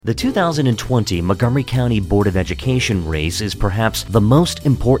The 2020 Montgomery County Board of Education race is perhaps the most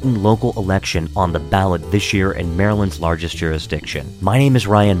important local election on the ballot this year in Maryland's largest jurisdiction. My name is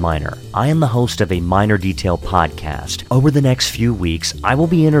Ryan Miner. I am the host of a Minor Detail podcast. Over the next few weeks, I will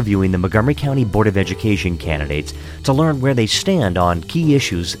be interviewing the Montgomery County Board of Education candidates to learn where they stand on key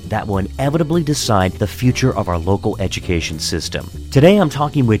issues that will inevitably decide the future of our local education system. Today I'm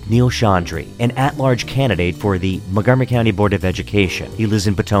talking with Anil Chaudhry, an at-large candidate for the Montgomery County Board of Education. He lives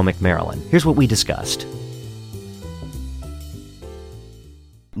in Potomac, Maryland. Here's what we discussed.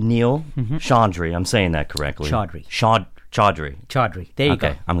 Anil Chaudhry, I'm saying that correctly. Chaudhry. Chaudhry. There you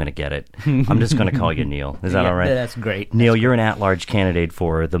go. go. I'm going to get it. I'm just going to call you Neil. Is that all right? That's great. Neil, you're an at-large candidate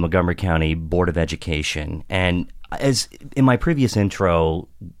for the Montgomery County Board of Education. And as in my previous intro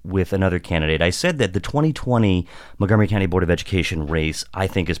with another candidate, I said that the 2020 Montgomery County Board of Education race, I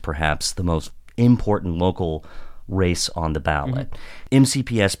think, is perhaps the most important local race on the ballot.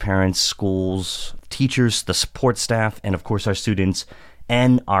 MCPS parents, schools, teachers, the support staff, and of course our students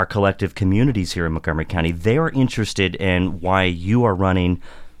and our collective communities here in Montgomery County, they are interested in why you are running,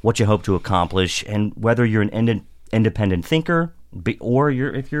 what you hope to accomplish, and whether you're an independent thinker or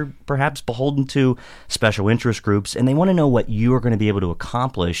if you're perhaps beholden to special interest groups, and they want to know what you are going to be able to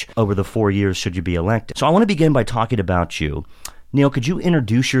accomplish over the 4 years should you be elected. So I want to begin by talking about you. Neil, could you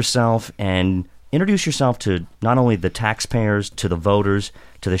introduce yourself to not only the taxpayers, to the voters,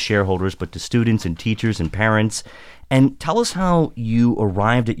 to the shareholders, but to students and teachers and parents, and tell us how you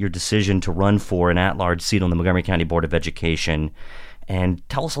arrived at your decision to run for an at-large seat on the Montgomery County Board of Education, and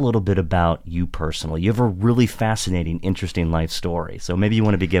tell us a little bit about you personally. You have a really fascinating, interesting life story, so maybe you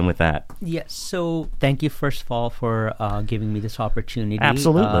want to begin with that. Yes, so thank you first of all for giving me this opportunity.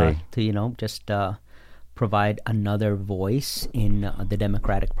 Absolutely. To provide another voice in the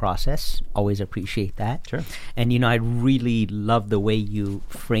democratic process. Always appreciate that. Sure. And, I really love the way you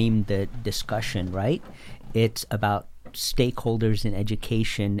framed the discussion, right? It's about stakeholders in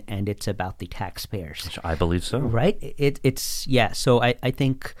education, and it's about the taxpayers. I believe so. Right? So I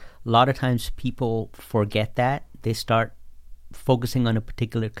think a lot of times people forget that. They start focusing on a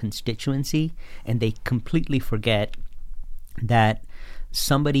particular constituency, and they completely forget that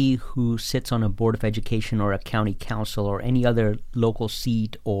somebody who sits on a board of education or a county council or any other local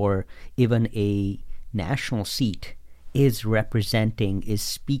seat or even a national seat is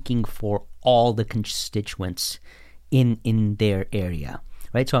speaking for all the constituents in their area,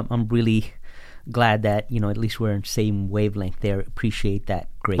 right? So I'm really glad that, at least we're in the same wavelength there. Appreciate that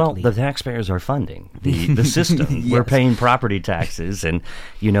greatly. Well, the taxpayers are funding the system. Yes. We're paying property taxes, and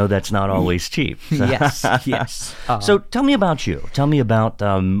that's not always cheap. So. Yes. So tell me about you. Tell me about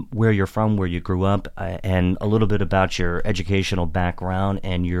where you're from, where you grew up, and a little bit about your educational background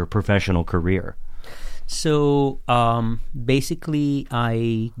and your professional career. So basically,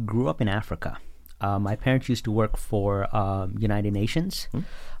 I grew up in Africa. My parents used to work for United Nations,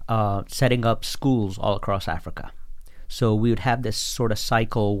 setting up schools all across Africa. So we would have this sort of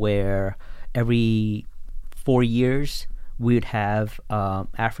cycle where every 4 years we would have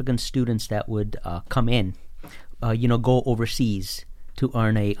African students that would come in, go overseas to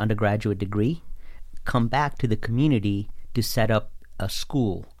earn an undergraduate degree, come back to the community to set up a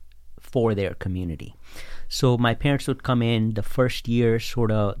school for their community. So my parents would come in the first year,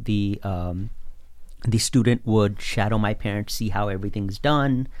 sort of the student would shadow my parents, see how everything's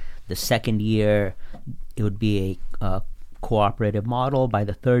done. The second year, it would be a cooperative model. By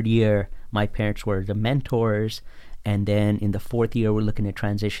the third year, my parents were the mentors. And then in the fourth year, we're looking to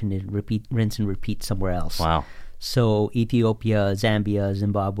transition and rinse and repeat somewhere else. Wow. So Ethiopia, Zambia,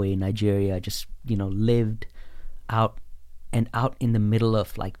 Zimbabwe, Nigeria, just, lived out in the middle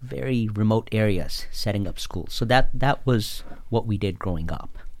of like very remote areas, setting up schools. So that was what we did growing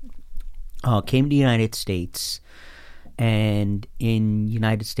up. Came to the United States, and in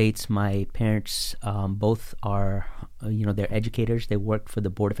United States, my parents both are, they're educators. They worked for the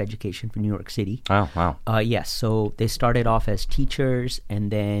Board of Education for New York City. Oh, wow. Yes, so they started off as teachers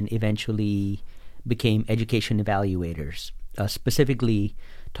and then eventually became education evaluators, specifically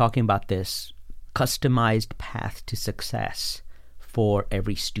talking about this customized path to success for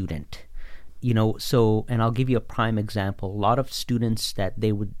every student. And I'll give you a prime example. A lot of students that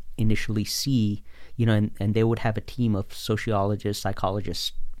they would initially see, and they would have a team of sociologists,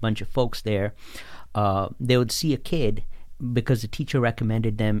 psychologists, bunch of folks there. They would see a kid because the teacher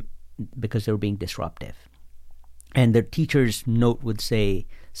recommended them because they were being disruptive. And the teacher's note would say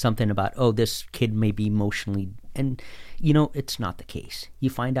something about, this kid may be emotionally, and it's not the case. You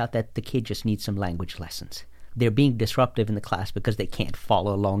find out that the kid just needs some language lessons. They're being disruptive in the class because they can't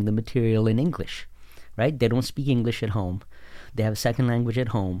follow along the material in English, right? They don't speak English at home. They have a second language at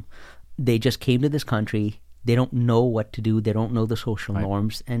home. They just came to this country. They don't know what to do. They don't know the social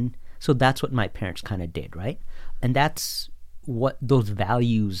norms. And so that's what my parents kind of did, right? And that's what those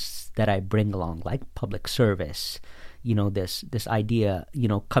values that I bring along, like public service, this idea,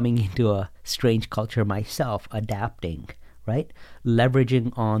 coming into a strange culture myself, adapting, right?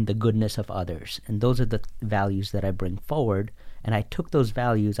 Leveraging on the goodness of others. And those are the values that I bring forward. And I took those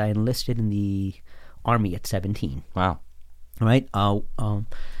values, I enlisted in the Army at 17. Wow. Right?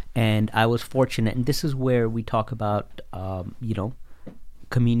 And I was fortunate, and this is where we talk about,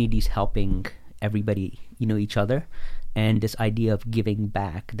 communities helping everybody, each other. And this idea of giving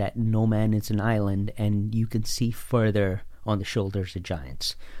back, that no man is an island, and you can see further on the shoulders of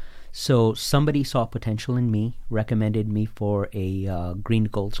giants. So somebody saw potential in me, recommended me for a Green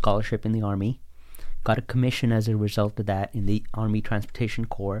Gold Scholarship in the Army, got a commission as a result of that in the Army Transportation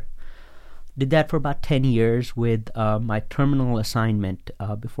Corps. Did that for about 10 years with my terminal assignment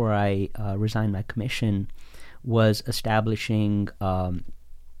before I resigned my commission was establishing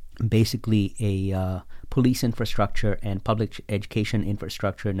basically a police infrastructure and public education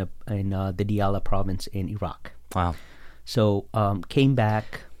infrastructure in the Diyala province in Iraq. Wow. So came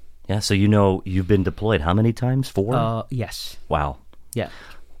back. Yeah, so you've been deployed how many times? 4? Yes. Wow. Yeah.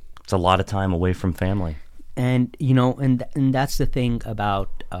 It's a lot of time away from family. And, and that's the thing about,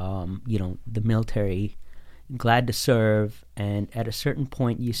 the military, glad to serve. And at a certain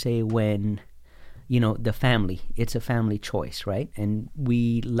point you say when, the family, it's a family choice, right? And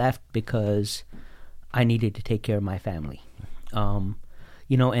we left because I needed to take care of my family.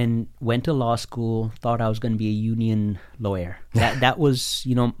 And went to law school, thought I was going to be a union lawyer. That was,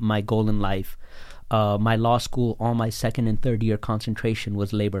 my goal in life. My law school, all my second and third year concentration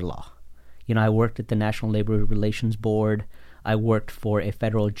was labor law. I worked at the National Labor Relations Board. I worked for a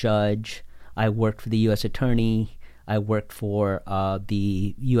federal judge. I worked for the U.S. Attorney. I worked for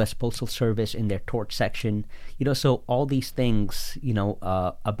the U.S. Postal Service in their tort section. So all these things,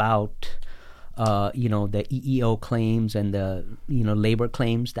 about the EEO claims and the, labor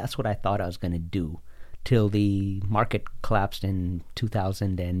claims, that's what I thought I was going to do till the market collapsed in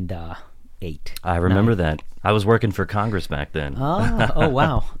 2008. I remember that. I was working for Congress back then. Oh,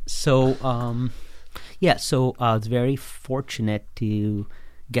 wow. So, so I was very fortunate to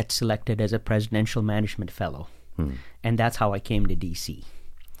get selected as a Presidential Management Fellow. And that's how I came to D.C.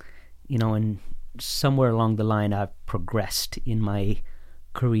 And somewhere along the line I've progressed in my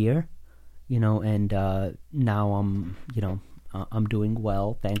career. And now I'm doing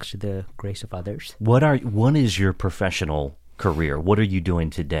well thanks to the grace of others. What is your professional career? What are you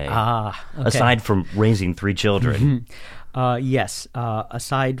doing today? Okay. Aside from raising 3 children. Yes.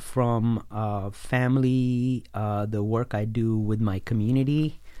 Aside from family, the work I do with my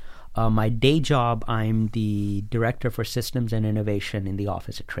community, my day job, I'm the Director for Systems and Innovation in the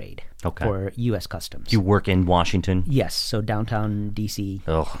Office of Trade for U.S. Customs. You work in Washington? Yes, so downtown D.C.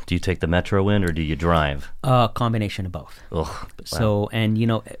 Oh, do you take the metro in or do you drive? Combination of both. Oh, wow. So, and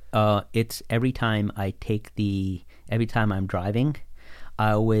it's every time I'm driving,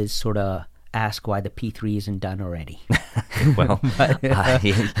 I always sort of ask why the P3 isn't done already. Well,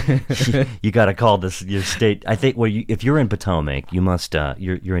 you got to call your state. I think if you're in Potomac, you must.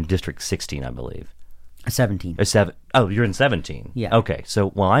 You're in District 16, I believe. 17. Oh, you're in 17. Yeah. Okay.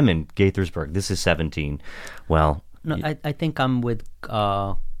 So, I'm in Gaithersburg. This is 17. Well, no, I think I'm with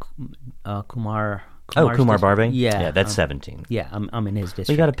Kumar. Kumar Barbie? Yeah. That's 17. Yeah, I'm in his district.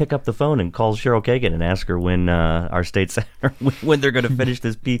 So you got to pick up the phone and call Cheryl Kagan and ask her when our state senator, when they're going to finish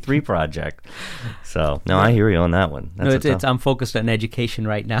this P3 project. So, no, I hear you on that one. I'm focused on education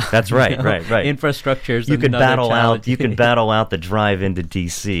right now. That's right, right. Infrastructure's you could battle challenge. You can battle out the drive into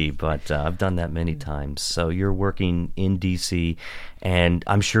D.C., but I've done that many times. So you're working in D.C., and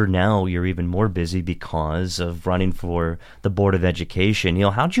I'm sure now you're even more busy because of running for the Board of Education.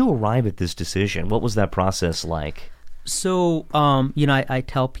 How'd you arrive at this decision? What was that process like? So, I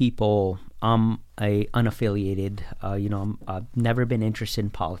tell people I'm a unaffiliated, I've never been interested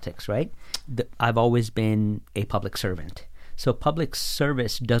in politics, right? I've always been a public servant. So public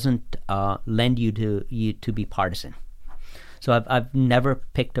service doesn't lend you to be partisan. So I've never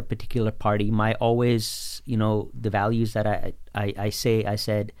picked a particular party. My always, the values that I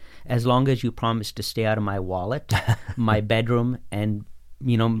said, as long as you promise to stay out of my wallet, my bedroom, and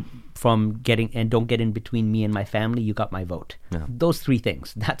from getting, and don't get in between me and my family, you got my vote. Yeah. Those 3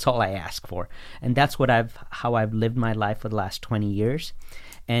 things. That's all I ask for, and that's how I've lived my life for the last 20 years.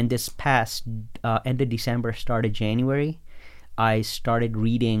 And this past end of December, start of January, I started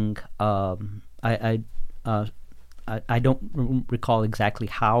reading. I don't recall exactly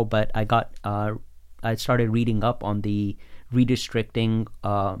how, but I started reading up on the redistricting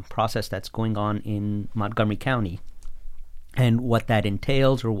process that's going on in Montgomery County, and what that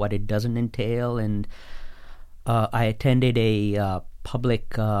entails or what it doesn't entail. And I attended a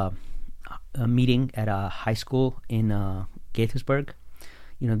public a meeting at a high school in Gaithersburg,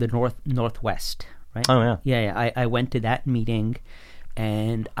 the northwest, right? Oh, yeah. Yeah. I went to that meeting,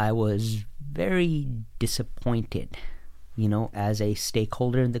 and I was very disappointed, as a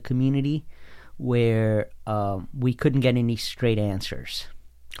stakeholder in the community, where we couldn't get any straight answers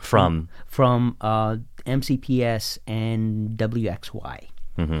from MCPS and WXY.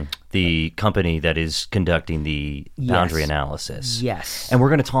 Mm-hmm. The company that is conducting the boundary analysis. Yes. And we're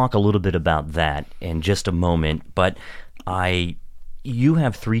going to talk a little bit about that in just a moment, but you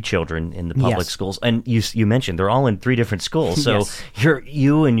have 3 children in the public schools, and you mentioned they're all in 3 different schools. So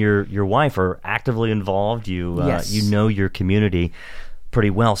you and your wife are actively involved. You know your community pretty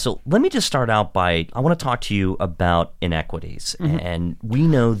well. So let me just start out I want to talk to you about inequities. Mm-hmm. And we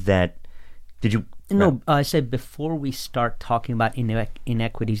know that, No, I said before we start talking about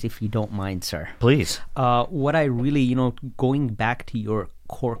inequities, if you don't mind, sir. Please. What I really, going back to your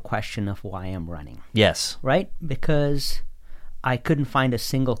core question of why I'm running. Yes. Right? Because I couldn't find a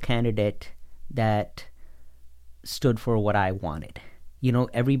single candidate that stood for what I wanted.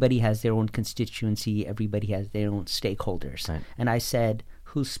 Everybody has their own constituency. Everybody has their own stakeholders. Right. And I said,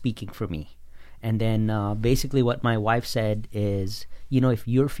 who's speaking for me? And then basically what my wife said is, if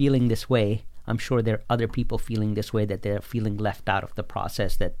you're feeling this way, I'm sure there are other people feeling this way, that they're feeling left out of the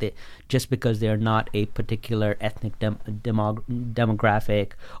process, that just because they're not a particular ethnic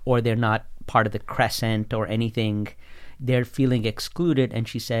demographic, or they're not part of the crescent or anything, they're feeling excluded. And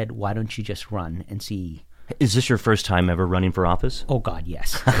she said, why don't you just run and see? Is this your first time ever running for office? Oh, God,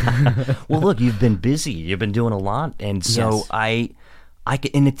 yes. Well, look, you've been busy. You've been doing a lot. And so and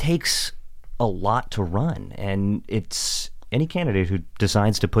it takes a lot to run. And it's any candidate who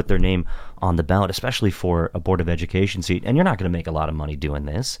decides to put their name on the ballot, especially for a Board of Education seat, and you're not going to make a lot of money doing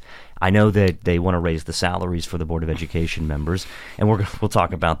this. I know that they want to raise the salaries for the Board of Education members, and we'll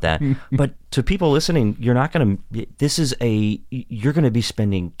talk about that. But to people listening, you're going to be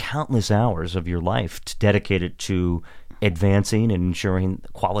spending countless hours of your life dedicated to advancing and ensuring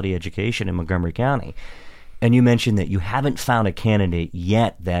quality education in Montgomery County. And you mentioned that you haven't found a candidate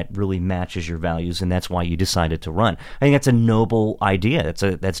yet that really matches your values, and that's why you decided to run. I think that's a noble idea.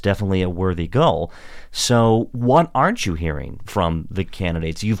 That's definitely a worthy goal. So what aren't you hearing from the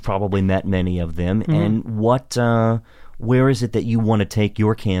candidates? You've probably met many of them. Mm-hmm. And where is it that you want to take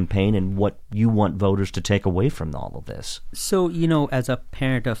your campaign, and what you want voters to take away from all of this? So, as a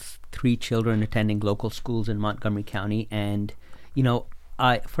parent of 3 children attending local schools in Montgomery County, and,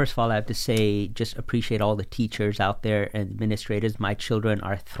 first of all, I have to say, just appreciate all the teachers out there and administrators. My children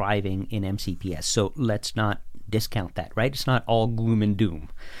are thriving in MCPS, so let's not discount that, right? It's not all gloom and doom.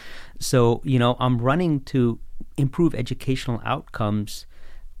 So, I'm running to improve educational outcomes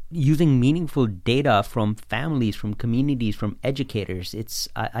using meaningful data from families, from communities, from educators.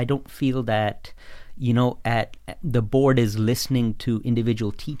 I don't feel that at the board is listening to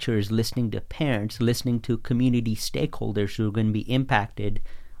individual teachers, listening to parents, listening to community stakeholders who are going to be impacted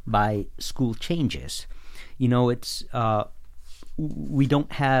by school changes. We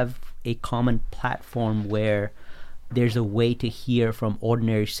don't have a common platform where there's a way to hear from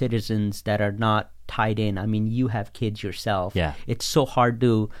ordinary citizens that are not tied in. I mean, you have kids yourself. Yeah. It's so hard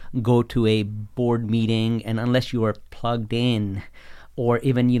to go to a board meeting, and unless you are plugged in, or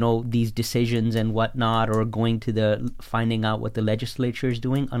even, these decisions and whatnot, or going to finding out what the legislature is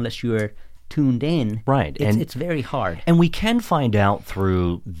doing, unless you're tuned in. Right. It's very hard. And we can find out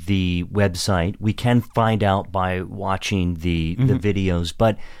through the website. We can find out by watching the videos.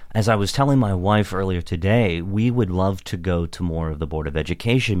 But as I was telling my wife earlier today, we would love to go to more of the Board of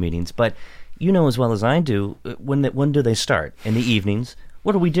Education meetings. But as well as I do, when do they start? In the evenings.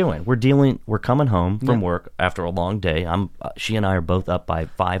 What are we doing? We're coming home from work after a long day. She and I are both up by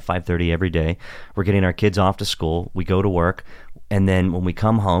 5:30 every day. We're getting our kids off to school. We go to work, and then when we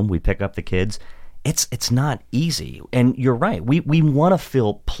come home, we pick up the kids. It's not easy. And you're right. We want to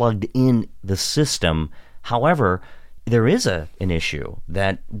feel plugged in the system. However, there is an issue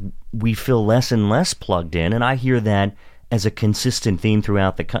that we feel less and less plugged in, and I hear that as a consistent theme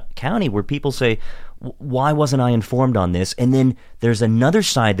throughout the county, where people say, why wasn't I informed on this? And then there's another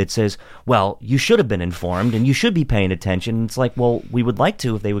side that says, well, you should have been informed and you should be paying attention. And it's like, well, we would like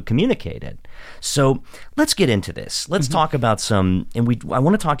to if they would communicate it. So let's get into this. Let's talk about I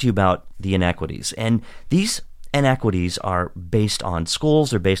want to talk to you about the inequities. And these inequities are based on schools,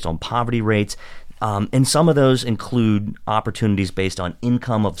 they're based on poverty rates. And some of those include opportunities based on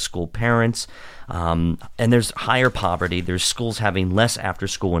income of school parents. And there's higher poverty. There's schools having less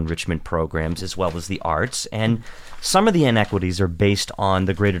after-school enrichment programs as well as the arts. And some of the inequities are based on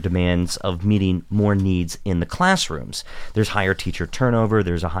the greater demands of meeting more needs in the classrooms. There's higher teacher turnover.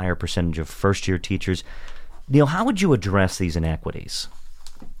 There's a higher percentage of first-year teachers. Neil, how would you address these inequities?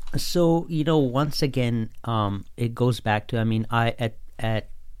 So, once again, it goes back to, at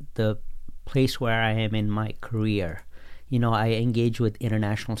the place where I am in my career, I engage with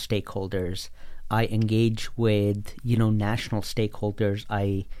international stakeholders. I engage with, national stakeholders.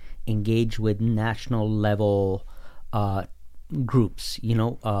 I engage with national level groups,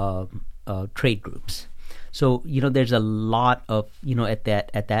 trade groups. So, there's a lot of, at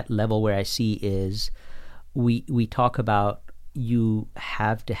that level where I see is we talk about you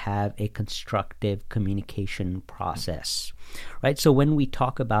have to have a constructive communication process, right? So when we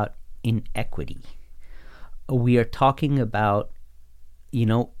talk about inequity, we are talking about,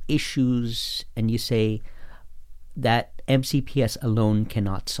 issues, and you say that MCPS alone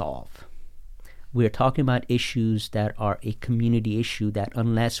cannot solve. We're talking about issues that are a community issue that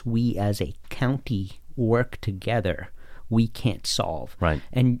unless we as a county work together, we can't solve. Right.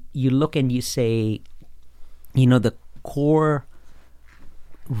 And you look and you say, the core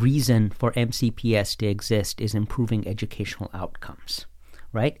reason for MCPS to exist is improving educational outcomes,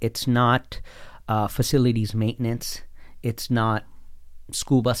 right? It's not facilities maintenance. It's not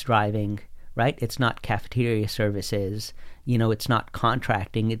school bus driving, right? It's not cafeteria services. It's not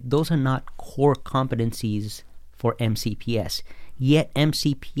contracting. Those are not core competencies for MCPS. Yet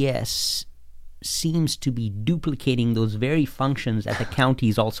MCPS seems to be duplicating those very functions that the county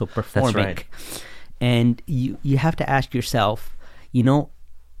is also performing. That's right. And you have to ask yourself,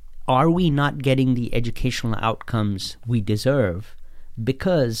 are we not getting the educational outcomes we deserve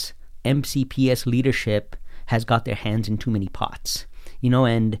because MCPS leadership has got their hands in too many pots?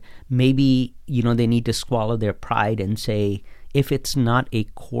 And maybe, they need to swallow their pride and say, if it's not a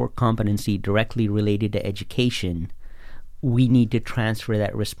core competency directly related to education, we need to transfer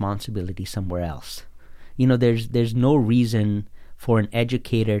that responsibility somewhere else. There's no reason for an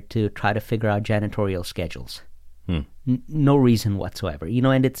educator to try to figure out janitorial schedules. No reason whatsoever.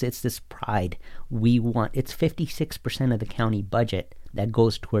 And it's this pride. It's 56% of the county budget that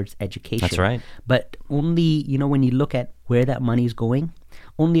goes towards education. That's right. But only, when you look at where that money is going,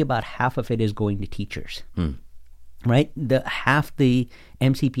 only about half of it is going to teachers. Right? Half the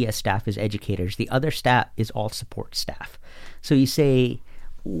MCPS staff is educators. The other staff is all support staff. So you say,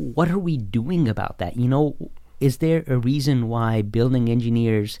 what are we doing about that? Is there a reason why building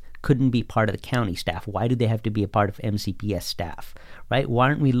engineers couldn't be part of the county staff? Why do they have to be a part of MCPS staff, right? Why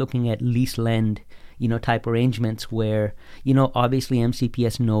aren't we looking at lease lend, type arrangements where, obviously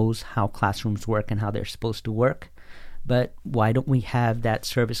MCPS knows how classrooms work and how they're supposed to work, but why don't we have that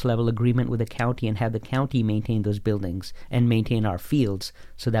service level agreement with the county and have the county maintain those buildings and maintain our fields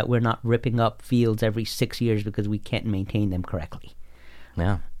so that we're not ripping up fields every 6 years because we can't maintain them correctly?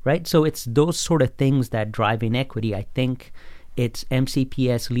 Yeah. Right? So it's those sort of things that drive inequity. I think it's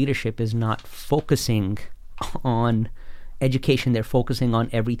MCPS leadership is not focusing on education. They're focusing on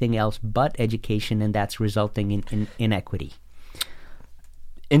everything else but education, and that's resulting in inequity.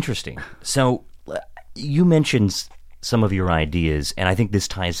 Interesting. So you mentioned some of your ideas, and I think this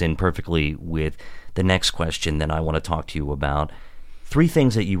ties in perfectly with the next question that I want to talk to you about. 3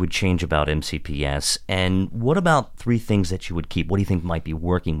 things that you would change about MCPS, and what about 3 things that you would keep? What do you think might be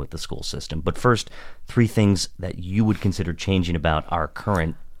working with the school system? But first, 3 things that you would consider changing about our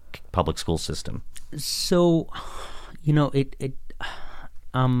current public school system. So,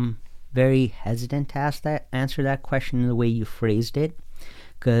 I'm very hesitant to answer that question in the way you phrased it,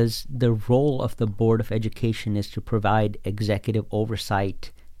 because the role of the Board of Education is to provide executive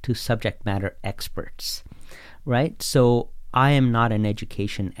oversight to subject matter experts, right? So I am not an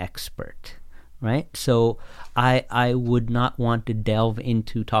education expert, right? So I would not want to delve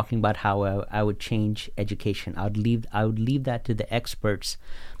into talking about how I would change education. I would leave that to the experts,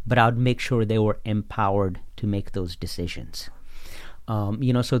 but I would make sure they were empowered to make those decisions.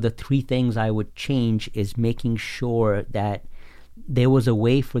 So the 3 things I would change is making sure that there was a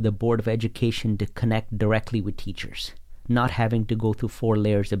way for the Board of Education to connect directly with teachers, not having to go through 4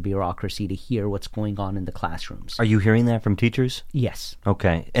 layers of bureaucracy to hear what's going on in the classrooms. Are you hearing that from teachers? Yes.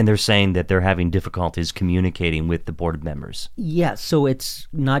 Okay. And they're saying that they're having difficulties communicating with the board members. Yeah, so it's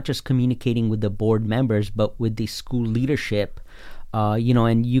not just communicating with the board members, but with the school leadership,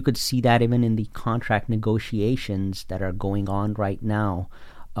 and you could see that even in the contract negotiations that are going on right now.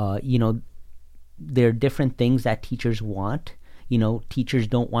 There are different things that teachers want. Teachers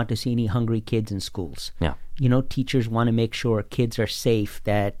don't want to see any hungry kids in schools. Yeah. Teachers want to make sure kids are safe,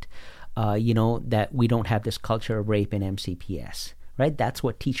 that, that we don't have this culture of rape in MCPS, right? That's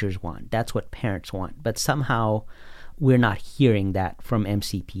what teachers want. That's what parents want. But somehow we're not hearing that from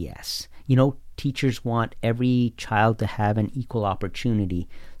MCPS. Teachers want every child to have an equal opportunity.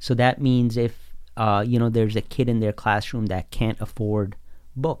 So that means if, there's a kid in their classroom that can't afford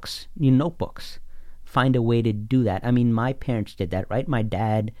books, notebooks, find a way to do that. I mean, my parents did that, right? My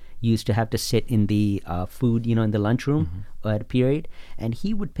dad used to have to sit in the food, in the lunchroom at a period, and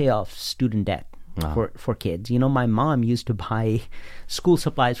he would pay off student debt for kids. My mom used to buy school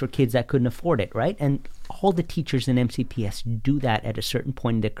supplies for kids that couldn't afford it, right? And all the teachers in MCPS do that at a certain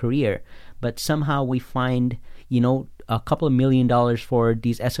point in their career, but somehow we find, a couple of $1 million for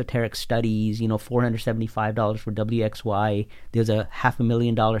these esoteric studies, $475 for WXY. There's a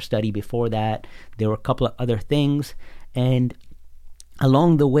 $500,000 study before that. There were a couple of other things. And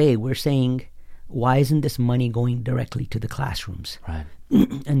along the way, we're saying, why isn't this money going directly to the classrooms? Right.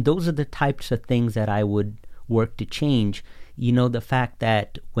 And those are the types of things that I would work to change. The fact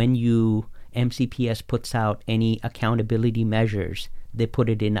that when MCPS puts out any accountability measures, they put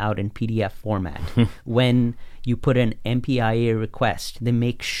it out in PDF format. When you put an MPIA request, they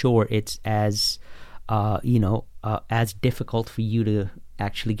make sure it's as difficult for you to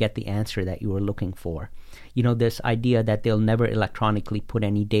actually get the answer that you were looking for. This idea that they'll never electronically put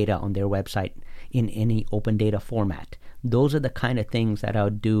any data on their website in any open data format. Those are the kind of things that I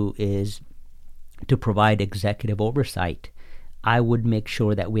would do, is to provide executive oversight. I would make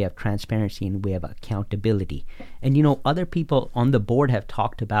sure that we have transparency and we have accountability. And, other people on the board have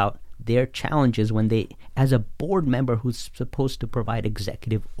talked about their challenges when they, as a board member who's supposed to provide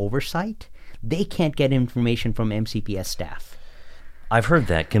executive oversight, they can't get information from MCPS staff. I've heard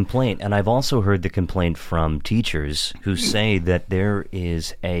that complaint, and I've also heard the complaint from teachers who say that there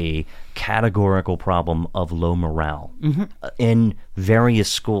is a categorical problem of low morale in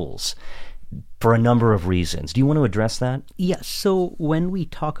various schools, for a number of reasons. Do you want to address that? Yes. So when we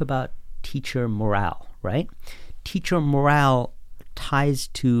talk about teacher morale, right? Teacher morale ties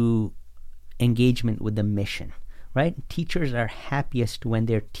to engagement with the mission, right? Teachers are happiest when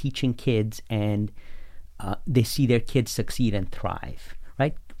they're teaching kids and they see their kids succeed and thrive,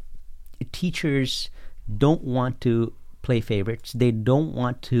 right? Teachers don't want to play favorites. They don't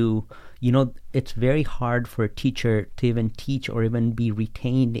want to, it's very hard for a teacher to even teach or even be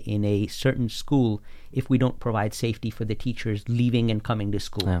retained in a certain school if we don't provide safety for the teachers leaving and coming to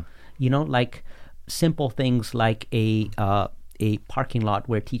school. Yeah. Like simple things like a parking lot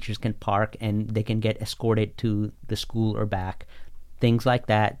where teachers can park and they can get escorted to the school or back. Things like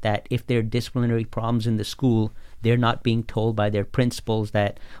that if there are disciplinary problems in the school, they're not being told by their principals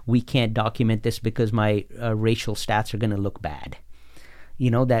that we can't document this because my racial stats are going to look bad.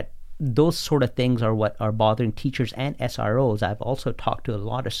 That those sort of things are what are bothering teachers and SROs. I've also talked to a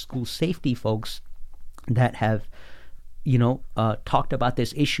lot of school safety folks that have, talked about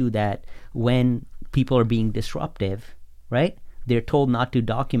this issue that when people are being disruptive, right, they're told not to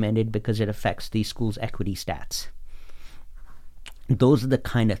document it because it affects the school's equity stats. Those are the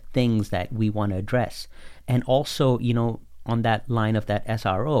kind of things that we want to address. And also, on that line of that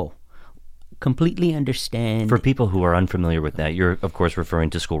SRO, completely understand... For people who are unfamiliar with that, you're, of course, referring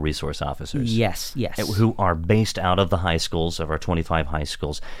to school resource officers. Yes. Who are based out of the high schools, of our 25 high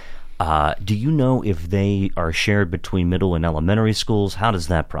schools. Do you know if they are shared between middle and elementary schools? How does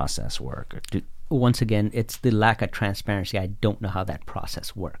that process work? Once again, it's the lack of transparency. I don't know how that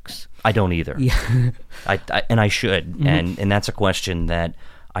process works. I don't either. Yeah. I should. Mm-hmm. And that's a question that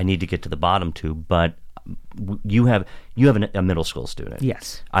I need to get to the bottom to. But you have a middle school student.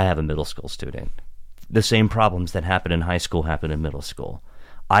 Yes. I have a middle school student. The same problems that happen in high school happen in middle school.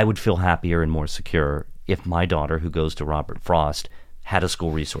 I would feel happier and more secure if my daughter, who goes to Robert Frost, had a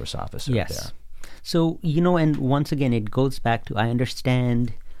school resource officer there. So, and once again, it goes back to, I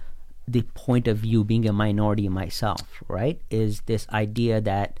understand the point of view, being a minority myself, right, is this idea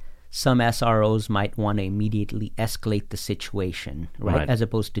that some SROs might want to immediately escalate the situation, right, as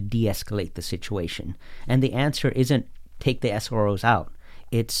opposed to de-escalate the situation. And the answer isn't take the SROs out.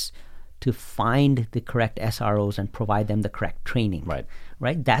 It's to find the correct SROs and provide them the correct training.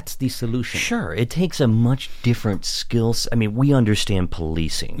 Right? That's the solution. Sure. It takes a much different skills. I mean, we understand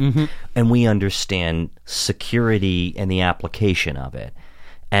policing, and we understand security and the application of it.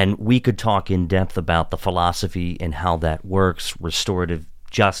 And we could talk in depth about the philosophy and how that works, restorative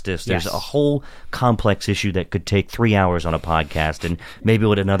justice. There's a whole complex issue that could take 3 hours on a podcast, and maybe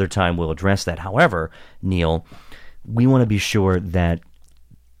at another time we'll address that. However, Neil, we want to be sure that,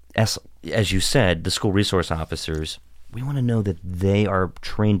 as you said, the school resource officers we want to know that they are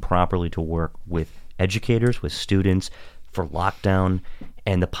trained properly to work with educators, with students, for lockdown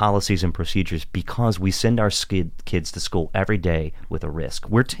and the policies and procedures, because we send our kids to school every day with a risk.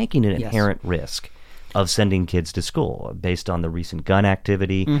 We're taking an inherent risk of sending kids to school based on the recent gun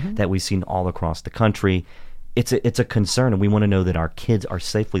activity that we've seen all across the country. It's a concern, and we want to know that our kids are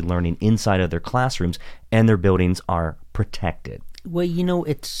safely learning inside of their classrooms and their buildings are protected. Well,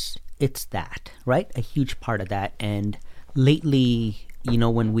 it's that, right? A huge part of that. And lately,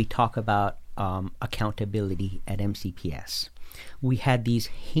 when we talk about accountability at MCPS, we had these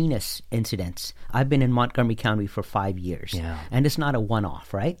heinous incidents. I've been in Montgomery County for 5 years, and it's not a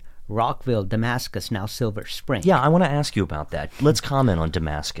one-off, right? Rockville, Damascus, now Silver Spring. Yeah, I want to ask you about that. Let's comment on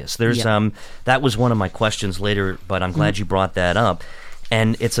Damascus. There's that was one of my questions later, but I'm glad you brought that up.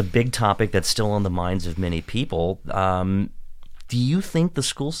 And it's a big topic that's still on the minds of many people. Do you think the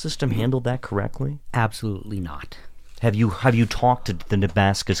school system handled that correctly? Absolutely not. Have you talked to the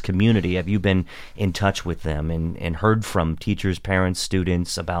Damascus community? Have you been in touch with them and heard from teachers, parents,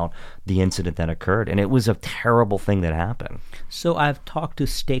 students about the incident that occurred? And it was a terrible thing that happened. So I've talked to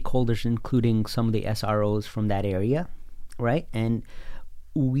stakeholders, including some of the SROs from that area, right? And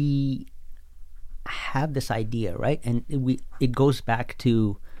we have this idea, right? And it goes back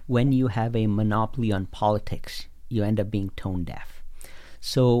to when you have a monopoly on politics, you end up being tone deaf.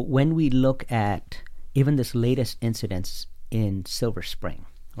 So when we look at even this latest incidents in Silver Spring,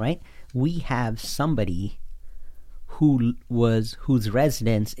 right? We have somebody whose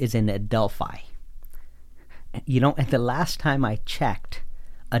residence is in Adelphi. And the last time I checked,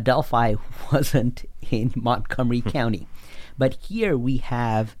 Adelphi wasn't in Montgomery County. But here we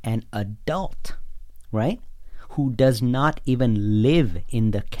have an adult, right, who does not even live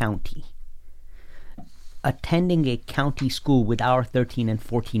in the county, attending a county school with our 13 and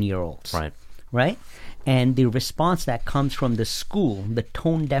 14-year-olds. Right? And the response that comes from the school, the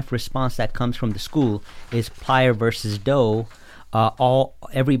tone-deaf response that comes from the school is Plyer versus Doe.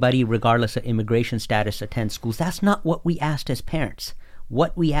 Everybody, regardless of immigration status, attends schools. That's not what we asked as parents.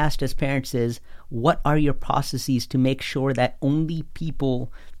 What we asked as parents is, what are your processes to make sure that only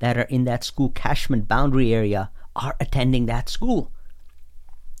people that are in that school catchment boundary area are attending that school?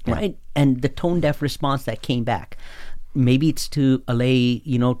 Right? And the tone-deaf response that came back, maybe it's to allay,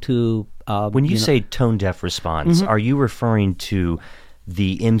 when you say tone-deaf response, are you referring to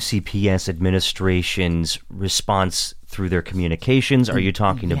the MCPS administration's response through their communications? Are you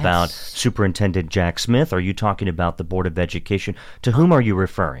talking about Superintendent Jack Smith? Are you talking about the Board of Education? To whom are you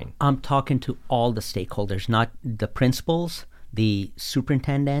referring? I'm talking to all the stakeholders, not the principals, the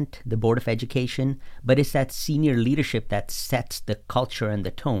superintendent, the Board of Education, but it's that senior leadership that sets the culture and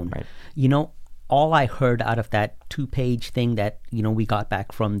the tone. Right. All I heard out of that 2-page thing that, we got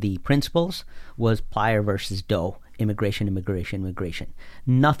back from the principals was Plyer versus Doe, immigration.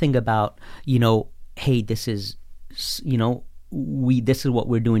 Nothing about, hey, this is, this is what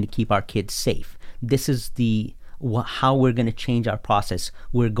we're doing to keep our kids safe. This is how we're going to change our process.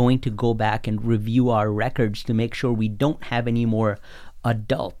 We're going to go back and review our records to make sure we don't have any more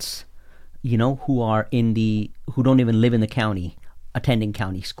adults, who don't even live in the county, attending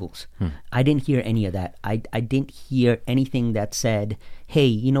county schools. I didn't hear any of that. I didn't hear anything that said, hey,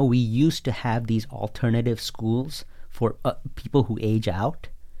 we used to have these alternative schools for people who age out,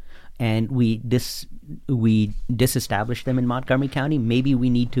 and we disestablished them in Montgomery County. Maybe we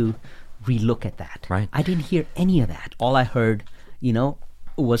need to relook at that. Right. I didn't hear any of that. All I heard,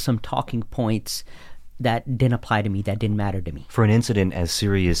 was some talking points that didn't apply to me, that didn't matter to me. For an incident as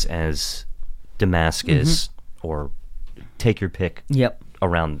serious as Damascus or take your pick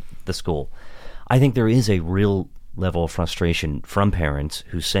around the school, I think there is a real level of frustration from parents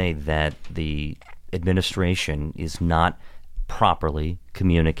who say that the administration is not properly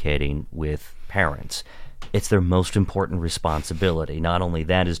communicating with parents. It's their most important responsibility. Not only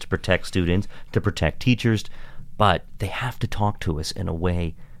that is to protect students, to protect teachers, but they have to talk to us in a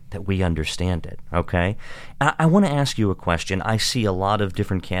way that we understand it, okay? I want to ask you a question. I see a lot of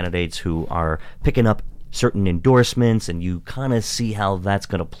different candidates who are picking up certain endorsements, and you kind of see how that's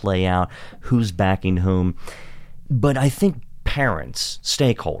going to play out, who's backing whom. But I think parents,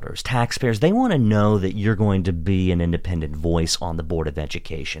 stakeholders, taxpayers, they want to know that you're going to be an independent voice on the Board of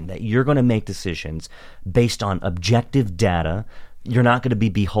Education, that you're going to make decisions based on objective data. You're not going to be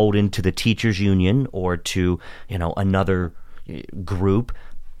beholden to the teachers union or to, another group,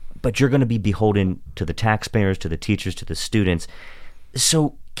 but you're going to be beholden to the taxpayers, to the teachers, to the students.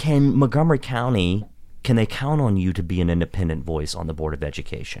 So can Montgomery County, can they count on you to be an independent voice on the Board of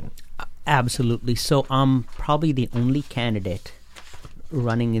Education? Absolutely. So I'm probably the only candidate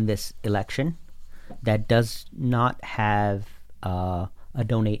running in this election that does not have a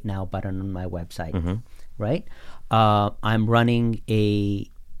donate now button on my website, right? I'm running a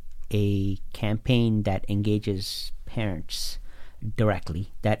campaign that engages parents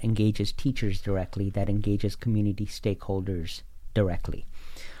directly, that engages teachers directly, that engages community stakeholders directly,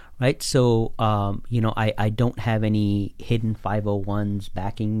 right? So, I don't have any hidden 501s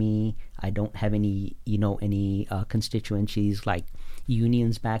backing me. I don't have any constituencies like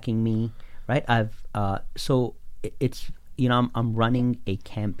unions backing me, right? I'm running a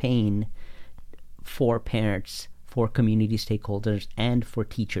campaign for parents, for community stakeholders, and for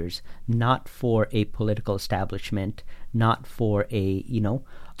teachers, not for a political establishment, not for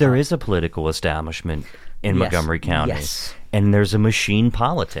There is a political establishment in Yes, Montgomery County. yes. And there's a machine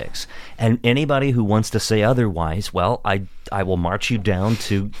politics. And anybody who wants to say otherwise, well, I will march you down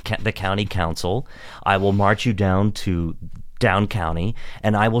to the county council. I will march you down to Down County,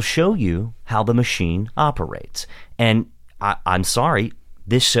 and I will show you how the machine operates. And I'm sorry,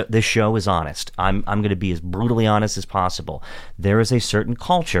 this show is honest. I'm going to be as brutally honest as possible. There is a certain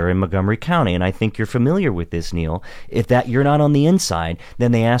culture in Montgomery County, and I think you're familiar with this, Neil. If that you're not on the inside,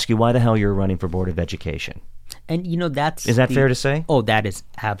 then they ask you why the hell you're running for Board of Education. And Is that fair to say? Oh, that is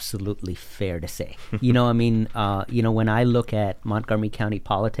absolutely fair to say. When I look at Montgomery County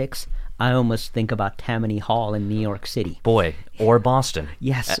politics, I almost think about Tammany Hall in New York City. Boy, or Boston.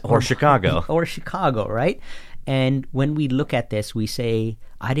 Yes. Or Chicago. Or Chicago, right? And when we look at this, we say,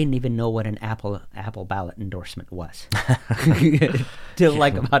 I didn't even know what an Apple ballot endorsement was till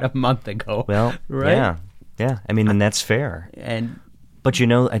like about a month ago. Well, right? Yeah. I mean, and that's fair. But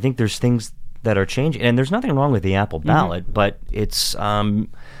I think there's things that are changing, and there's nothing wrong with the Apple ballot, but it's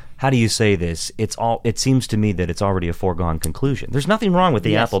how do you say this? It seems to me that it's already a foregone conclusion. There's nothing wrong with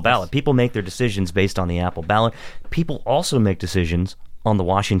the Apple ballot. People make their decisions based on the Apple ballot. People also make decisions on the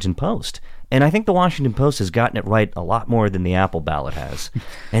Washington Post. And I think the Washington Post has gotten it right a lot more than the Apple ballot has.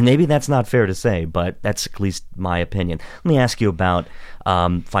 And maybe that's not fair to say, but that's at least my opinion. Let me ask you about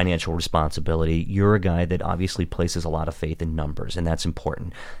financial responsibility. You're a guy that obviously places a lot of faith in numbers, and that's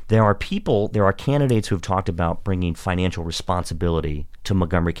important. There are candidates who have talked about bringing financial responsibility to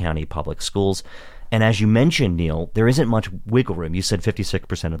Montgomery County public schools. And as you mentioned, Neil, there isn't much wiggle room. You said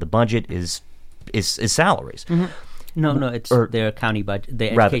 56% of the budget is salaries. Mm-hmm. No, it's their county budget, the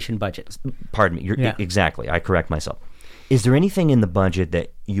education budget. Pardon me. Exactly. I correct myself. Is there anything in the budget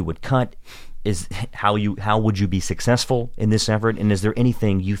that you would cut? How would you be successful in this effort? And is there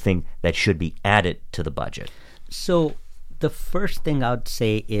anything you think that should be added to the budget? So the first thing I would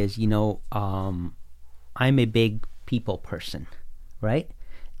say is, I'm a big people person, right?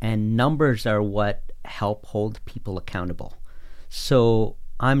 And numbers are what help hold people accountable. So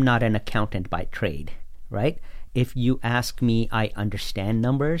I'm not an accountant by trade, right? If you ask me, I understand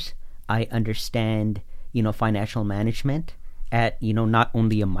numbers. I understand, financial management at, not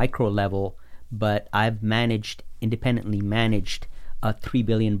only a micro level, but I've independently managed a $3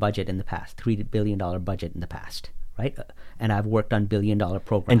 billion budget in the past, $3 billion budget in the past, right? And I've worked on billion-dollar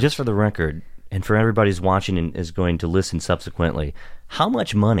programs. And just for the record, and for everybody who's watching and is going to listen subsequently, how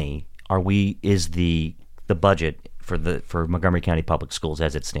much money is the budget for Montgomery County Public Schools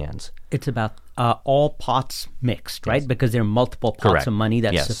as it stands? It's about all pots mixed, right? Yes. Because there are multiple pots Correct. Of money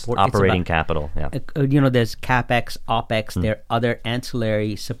that yes. support operating capital. Yeah. There's CapEx, OpEx. There are other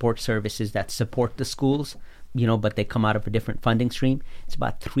ancillary support services that support the schools. But they come out of a different funding stream. It's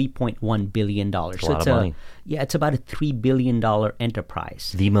about $3.1 billion. That's a lot of money. Yeah, it's about a $3 billion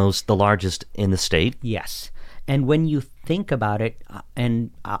enterprise. The largest in the state? Yes. And when you think about it,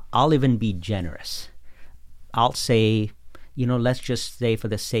 and I'll even be generous, I'll say, let's just say for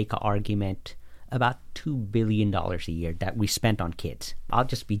the sake of argument, about $2 billion a year that we spent on kids. I'll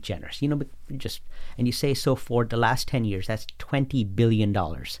just be generous, but and you say, so for the last 10 years, that's $20 billion.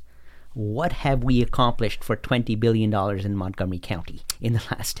 What have we accomplished for $20 billion in Montgomery County in the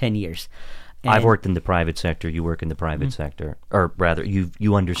last 10 years? And I've worked in the private sector. You work in the private sector. Or rather,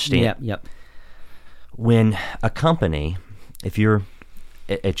 you understand. Yep. When a company, if you're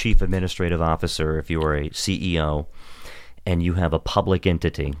a chief administrative officer, if you are a CEO, and you have a public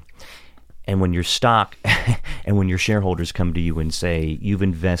entity, and when your stock and when your shareholders come to you and say, you've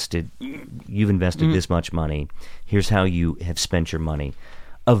invested this much money, here's how you have spent your money,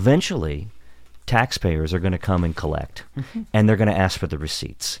 eventually taxpayers are going to come and collect, and they're going to ask for the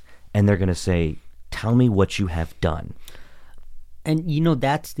receipts, and they're going to say, tell me what you have done. And,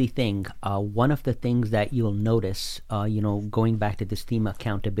 that's the thing. One of the things that you'll notice, going back to this theme of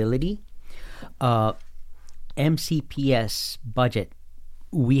accountability, MCPS budget,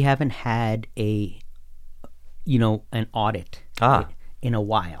 we haven't had an audit in a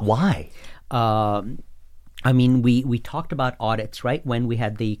while. Why? I mean, we talked about audits, right? When we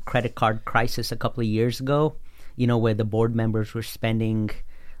had the credit card crisis a couple of years ago, where the board members were spending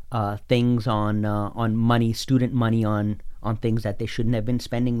things on money, student money on things that they shouldn't have been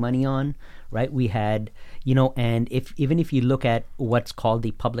spending money on, right? We had, and even if you look at what's called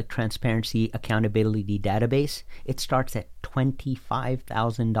the Public Transparency Accountability Database, it starts at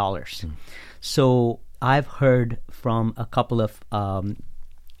 $25,000. So I've heard from a couple of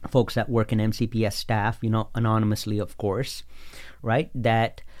folks that work in MCPS staff, anonymously, of course, right,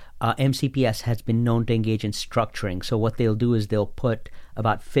 that MCPS has been known to engage in structuring. So what they'll do is they'll put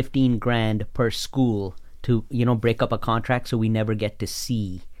about $15,000 per school to, break up a contract, so we never get to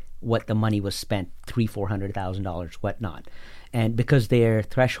see what the money was spent, $300,000-$400,000, whatnot. And because their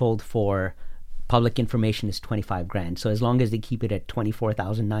threshold for public information is $25,000, so as long as they keep it at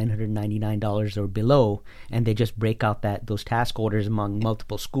 $24,999 or below, and they just break out those task orders among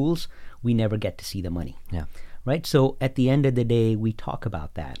multiple schools, we never get to see the money. Yeah. Right? So at the end of the day, we talk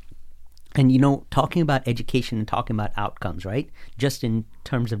about that. And, talking about education and talking about outcomes, right? Just in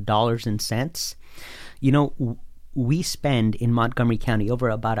terms of dollars and cents, we spend in Montgomery County over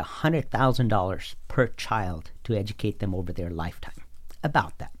about $100,000 per child to educate them over their lifetime.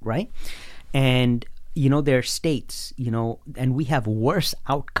 About that, right? And, there are states, and we have worse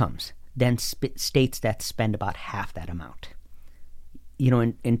outcomes than states that spend about half that amount,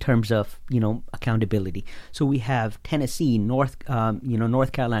 in terms of, accountability. So we have Tennessee, North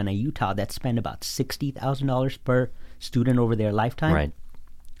Carolina, Utah that spend about $60,000 per student over their lifetime. Right.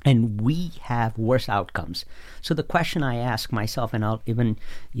 And we have worse outcomes. So the question I ask myself, and I'll even,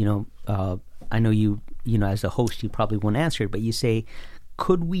 I know you, as a host, you probably won't answer it, but you say,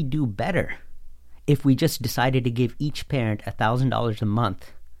 could we do better if we just decided to give each parent $1,000 a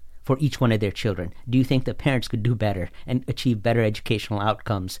month for each one of their children? Do you think the parents could do better and achieve better educational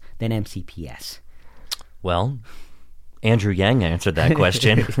outcomes than MCPS? Well, Andrew Yang answered that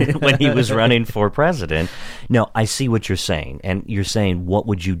question when he was running for president. No, I see what you're saying. And you're saying, what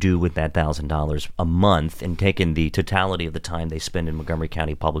would you do with that $1,000 a month, and taking the totality of the time they spend in Montgomery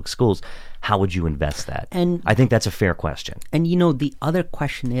County Public Schools? How would you invest that? And I think that's a fair question. And, the other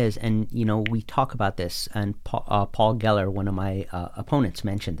question is, and, we talk about this, and Paul Geller, one of my opponents,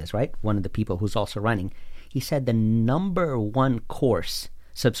 mentioned this, right? One of the people who's also running. He said the number one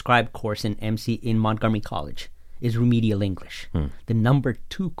subscribed course in Montgomery College is remedial English. The number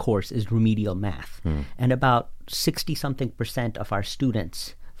 2 course is remedial math. And about 60-something% of our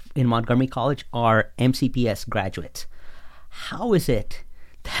students in Montgomery College are MCPS graduates. How is it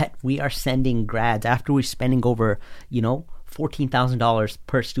that we are sending grads after we're spending over, $14,000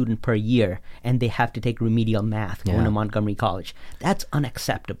 per student per year, and they have to take remedial math going to Montgomery College? That's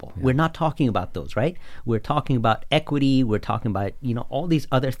unacceptable. We're not talking about those, right? We're talking about equity. We're talking about, all these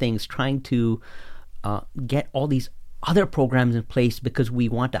other things, trying to get all these other programs in place because we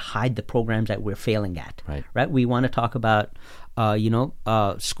want to hide the programs that we're failing at. Right? We want to talk about,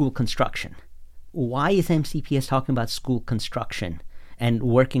 school construction. Why is MCPS talking about school construction and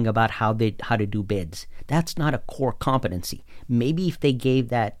working about how to do bids? That's not a core competency. Maybe if they gave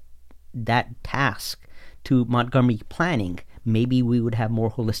that task to Montgomery Planning, maybe we would have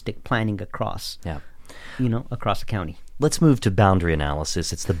more holistic planning across the county. Let's move to boundary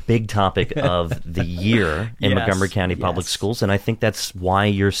analysis. It's the big topic of the year in Montgomery County Public Schools, and I think that's why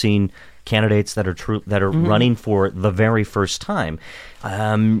you're seeing candidates that are running for the very first time.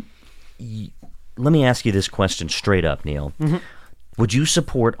 Let me ask you this question straight up, Neil. Would you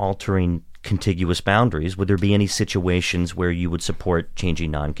support altering contiguous boundaries? Would there be any situations where you would support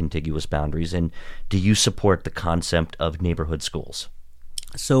changing non-contiguous boundaries? And do you support the concept of neighborhood schools?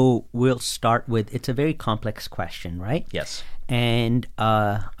 So we'll start with, it's a very complex question, right? Yes. And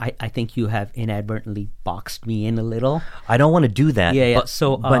I think you have inadvertently boxed me in a little. I don't want to do that. Yeah.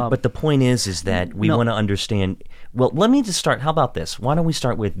 But the point is that we want to understand. Well, let me just start. How about this? Why don't we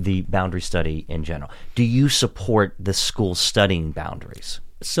start with the boundary study in general? Do you support the school studying boundaries?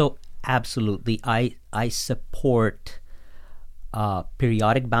 So absolutely. I support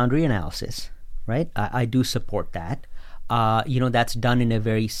periodic boundary analysis, right? I do support that. That's done in a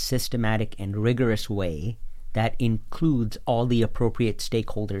very systematic and rigorous way that includes all the appropriate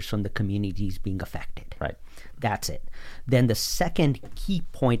stakeholders from the communities being affected. Right. That's it. Then the second key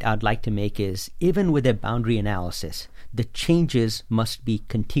point I'd like to make is, even with a boundary analysis, the changes must be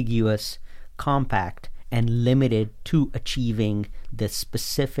contiguous, compact, and limited to achieving the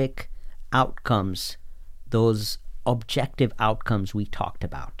specific outcomes, those objective outcomes we talked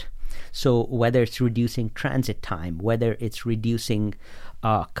about. So whether it's reducing transit time, whether it's reducing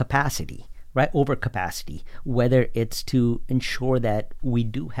capacity, right? Overcapacity, whether it's to ensure that we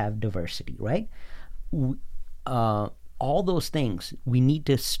do have diversity, right? All those things, we need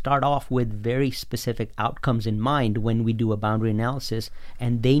to start off with very specific outcomes in mind when we do a boundary analysis,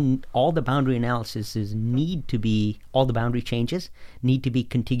 and all the boundary analyses need to be, all the boundary changes need to be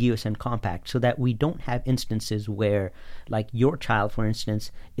contiguous and compact, so that we don't have instances where, like your child, for instance,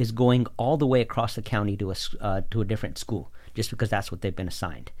 is going all the way across the county to a different school just because that's what they've been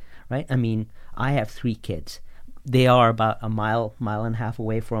assigned, right? I mean, I have 3 kids. They are about a mile and a half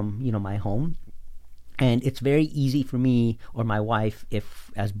away from my home. And it's very easy for me or my wife, if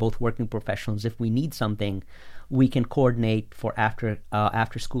as both working professionals, if we need something, we can coordinate for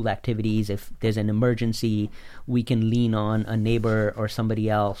after school activities. If there's an emergency, we can lean on a neighbor or somebody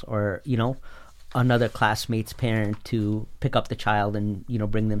else, or another classmate's parent to pick up the child and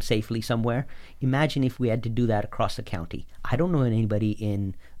bring them safely somewhere. Imagine if we had to do that across the county. I don't know anybody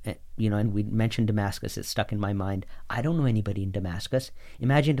in and we mentioned Damascus. It's stuck in my mind. I don't know anybody in Damascus.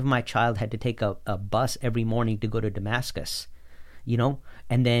 Imagine if my child had to take a bus every morning to go to Damascus,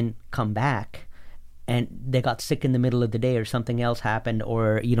 and then come back, and they got sick in the middle of the day, or something else happened,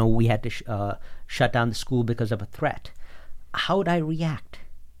 or we had to shut down the school because of a threat. How would I react?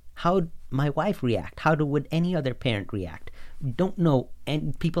 How would my wife react? How would any other parent react? Don't know,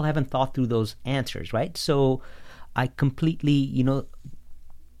 and people haven't thought through those answers, right? So I completely,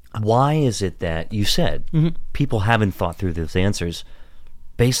 Why is it that you said people haven't thought through those answers?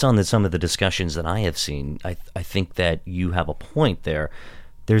 Based on some of the discussions that I have seen, I think that you have a point there.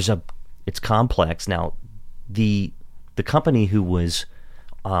 It's complex. Now, the company who was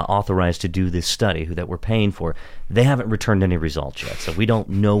authorized to do this study, that we're paying for, they haven't returned any results yet. So we don't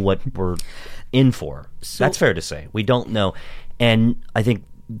know what we're in for. So, that's fair to say. We don't know. And I think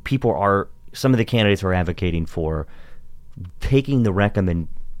some of the candidates are advocating for taking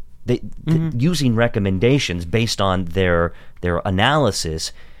using recommendations based on their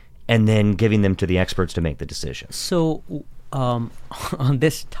analysis, and then giving them to the experts to make the decision. So on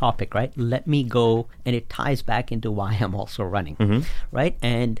this topic, right, let me go, and it ties back into why I'm also running, right?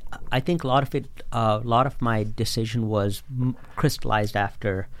 And I think a lot of my decision was crystallized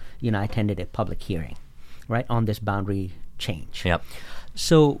after, I attended a public hearing, right, on this boundary change. Yep.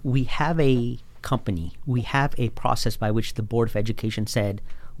 So we have a company, we have a process by which the Board of Education said,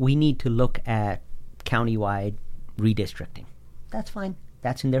 we need to look at countywide redistricting. That's fine.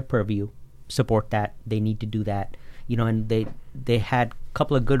 That's in their purview. Support that. They need to do that. And they had a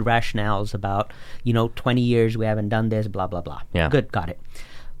couple of good rationales about, 20 years we haven't done this, blah, blah, blah. Yeah. Good, got it.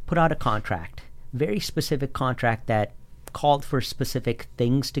 Put out a contract, very specific contract that called for specific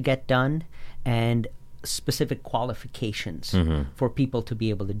things to get done and specific qualifications for people to be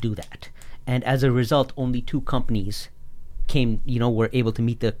able to do that. And as a result, only 2 companies were able to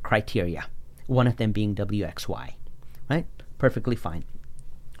meet the criteria, one of them being WXY, right? Perfectly fine.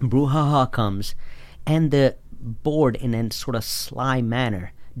 Brouhaha comes, and the board, in a sort of sly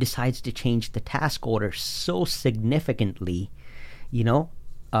manner, decides to change the task order so significantly,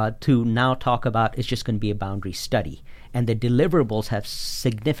 to now talk about it's just going to be a boundary study. And the deliverables have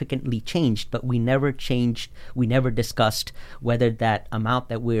significantly changed, but we never discussed whether that amount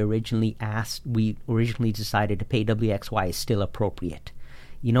that we originally decided to pay WXY is still appropriate.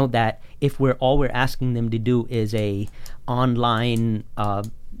 That if all we're asking them to do is a online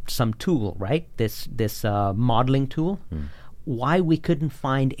some tool, right? This modeling tool. Why we couldn't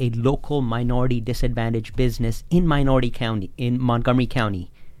find a local minority disadvantaged business in Montgomery County,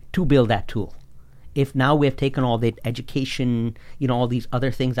 to build that tool? If now we have taken all the education, all these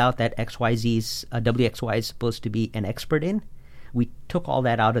other things out that WXY is supposed to be an expert in, we took all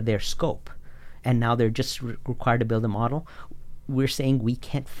that out of their scope, and now they're just required to build a model. We're saying we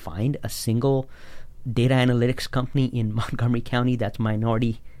can't find a single data analytics company in Montgomery County that's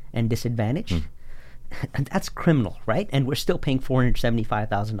minority and disadvantaged. And that's criminal, right? And we're still paying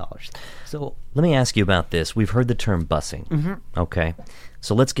 $475,000. So let me ask you about this. We've heard the term busing. Okay.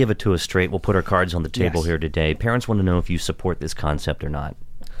 So let's give it to us straight. We'll put our cards on the table here today. Parents want to know if you support this concept or not.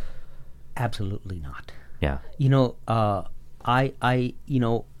 Absolutely not. Yeah.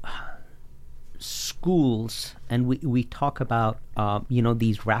 Schools, and we talk about,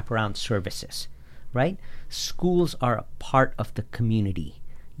 these wraparound services, right? Schools are a part of the community.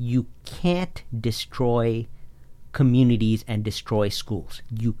 You can't destroy communities and destroy schools.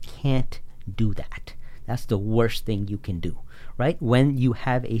 You can't do that. That's the worst thing you can do, right? When you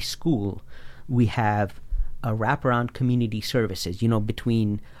have a school, we have a wraparound community services,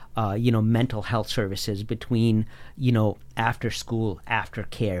 between, mental health services, between, after school, after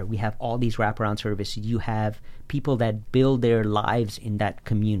care. We have all these wraparound services. You have people that build their lives in that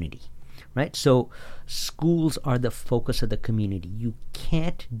community, right? So schools are the focus of the community. You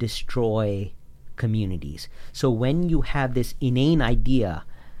can't destroy communities. So when you have this inane idea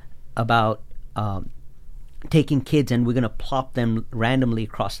about taking kids and we're going to plop them randomly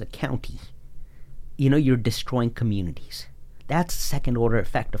across the county, you're destroying communities. That's the second order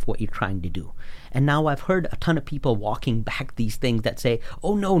effect of what you're trying to do. And now I've heard a ton of people walking back these things that say,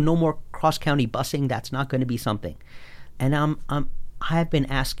 oh no more cross-county busing, that's not going to be something. And I've been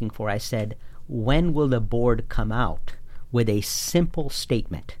asking I said, when will the board come out with a simple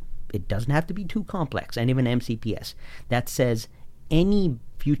statement? It doesn't have to be too complex, and even MCPS, that says any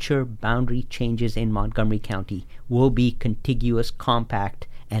future boundary changes in Montgomery County will be contiguous, compact,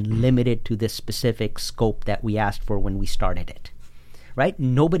 and limited to the specific scope that we asked for when we started it, right?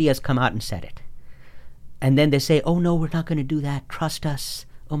 Nobody has come out and said it. And then they say, oh no, we're not going to do that. Trust us.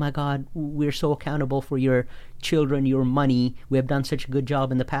 Oh my God, we're so accountable for your children, your money. We have done such a good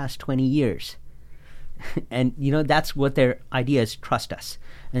job in the past 20 years. And that's what their idea is, trust us.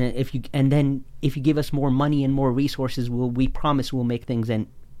 And then if you give us more money and more resources, we promise we'll make things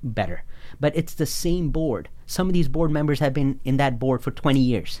better. But it's the same board. Some of these board members have been in that board for 20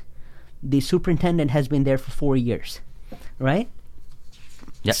 years. The superintendent has been there for 4 years, right?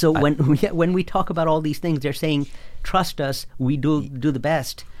 Yep. So when we talk about all these things, they're saying, trust us, we do the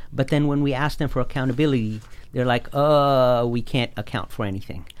best. But then when we ask them for accountability, they're like, we can't account for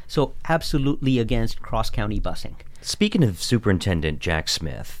anything. So absolutely against cross-county busing. Speaking of Superintendent Jack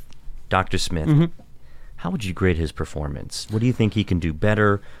Smith, Dr. Smith, how would you grade his performance? What do you think he can do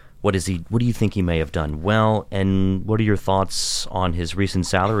better? What do you think he may have done well? And what are your thoughts on his recent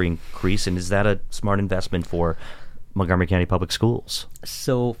salary increase? And is that a smart investment for Montgomery County Public Schools?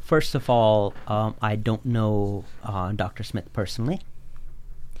 So first of all, I don't know Dr. Smith personally.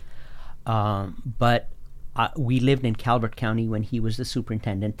 But we lived in Calvert County when he was the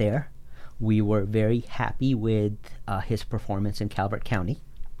superintendent there. We were very happy with his performance in Calvert County.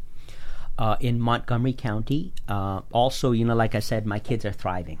 In Montgomery County, also, like I said, my kids are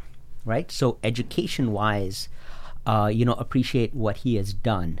thriving, right? So education-wise, appreciate what he has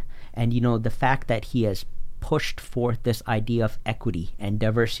done. And, the fact that he has pushed forth this idea of equity and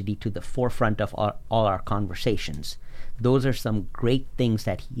diversity to the forefront of all our conversations. Those are some great things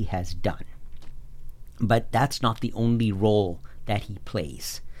that he has done. But that's not the only role that he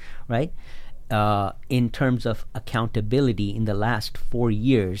plays, right? In terms of accountability, in the last 4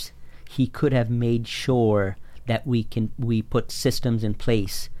 years, he could have made sure that we put systems in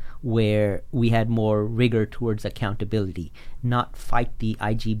place where we had more rigor towards accountability, not fight the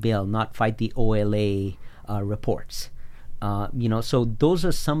IG bill, not fight the OLA reports. So those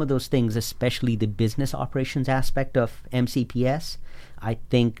are some of those things, especially the business operations aspect of MCPS. I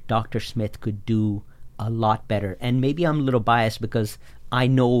think Dr. Smith could do a lot better. And maybe I'm a little biased because I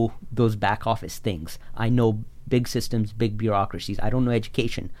know those back office things. I know big systems, big bureaucracies. I don't know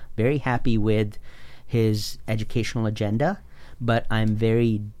education. Very happy with his educational agenda, but I'm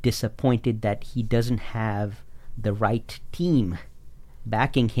very disappointed that he doesn't have the right team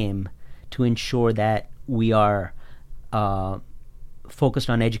backing him to ensure that we are focused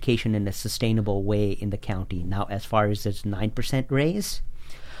on education in a sustainable way in the county. Now, as far as his 9% raise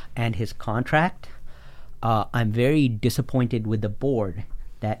and his contract, I'm very disappointed with the board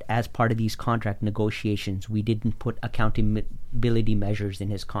that as part of these contract negotiations, we didn't put accountability measures in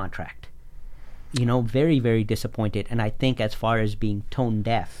his contract. Very, very disappointed. And I think as far as being tone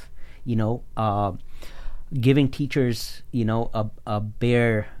deaf, giving teachers, a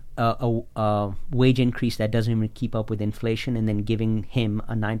bare wage increase that doesn't even keep up with inflation, and then giving him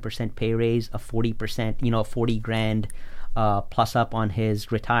a 9% pay raise, a 40%, $40,000 plus up on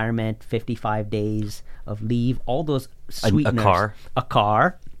his retirement, 55 days of leave, all those sweeteners. A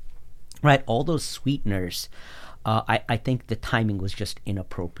car, right? All those sweeteners. I think the timing was just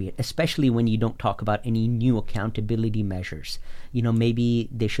inappropriate, especially when you don't talk about any new accountability measures. Maybe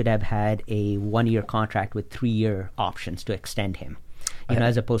they should have had a 1-year contract with 3-year options to extend him,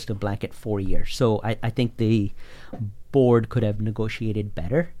 as opposed to blanket 4 years. So I think the board could have negotiated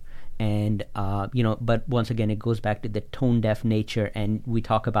better. And, but once again, it goes back to the tone-deaf nature, and we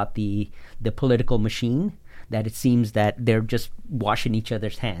talk about the political machine, that it seems that they're just washing each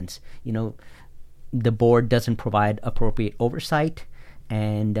other's hands. The board doesn't provide appropriate oversight,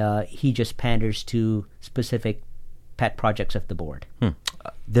 and he just panders to specific pet projects of the board.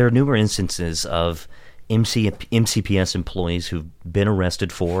 There are numerous instances of MCPS employees who've been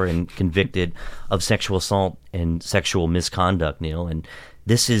arrested for and convicted of sexual assault and sexual misconduct, Neil, and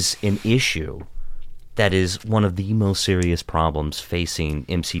this is an issue that is one of the most serious problems facing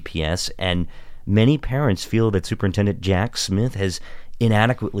MCPS, and many parents feel that Superintendent Jack Smith has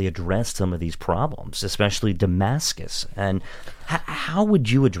inadequately addressed some of these problems, especially Damascus. And how would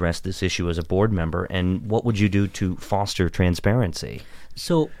you address this issue as a board member, and what would you do to foster transparency?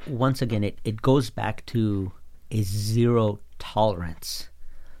 So once again, it goes back to a zero tolerance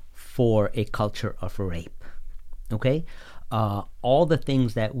for a culture of rape. Okay? All the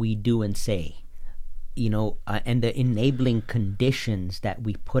things that we do and say, and the enabling conditions that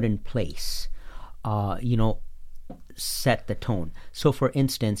we put in place, set the tone. So for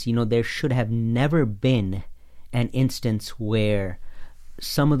instance, there should have never been an instance where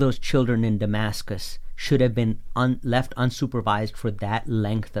some of those children in Damascus should have been left unsupervised for that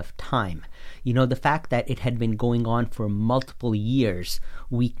length of time. The fact that it had been going on for multiple years,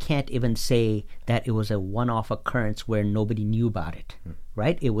 we can't even say that it was a one-off occurrence where nobody knew about it,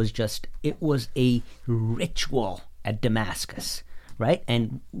 right? It was a ritual at Damascus, right?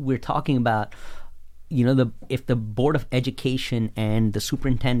 And we're talking about, if the Board of Education and the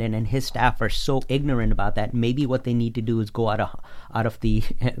superintendent and his staff are so ignorant about that, maybe what they need to do is go out of the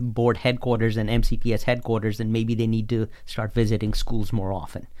board headquarters and MCPS headquarters, and maybe they need to start visiting schools more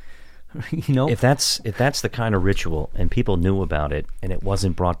often. If that's the kind of ritual and people knew about it and it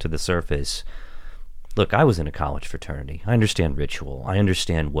wasn't brought to the surface, look, I was in a college fraternity. I understand ritual. I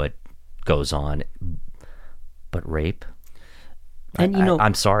understand what goes on, but rape. And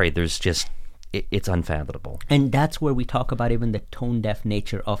I'm sorry. There's just. It's unfathomable. And that's where we talk about even the tone-deaf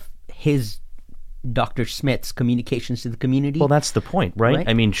nature of Dr. Smith's communications to the community. Well, that's the point, right?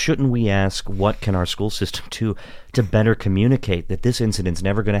 I mean, shouldn't we ask, what can our school system do to better communicate that this incident's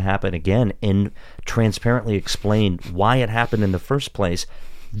never going to happen again, and transparently explain why it happened in the first place?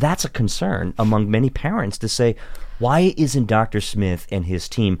 That's a concern among many parents, to say, why isn't Dr. Smith and his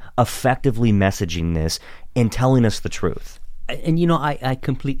team effectively messaging this and telling us the truth? And, I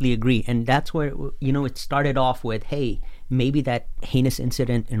completely agree. And that's where, it started off with, hey, maybe that heinous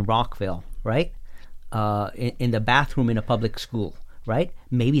incident in Rockville, right? In the bathroom in a public school, right?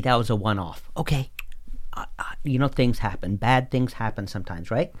 Maybe that was a one-off. Okay. Things happen. Bad things happen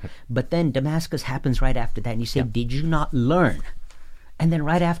sometimes, right? But then Damascus happens right after that. And you say, did you not learn? And then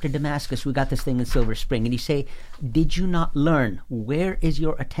right after Damascus, we got this thing in Silver Spring. And you say, did you not learn? Where is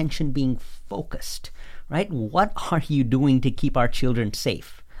your attention being focused? Right? What are you doing to keep our children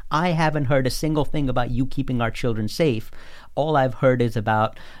safe? I haven't heard a single thing about you keeping our children safe. All I've heard is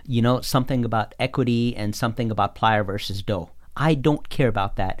about, something about equity and something about Plyer versus Doe. I don't care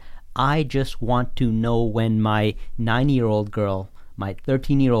about that. I just want to know when my 9-year-old girl, my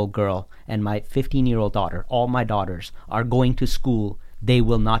 13-year-old girl, and my 15-year-old daughter, all my daughters, are going to school, they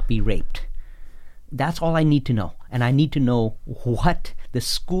will not be raped. That's all I need to know. And I need to know what the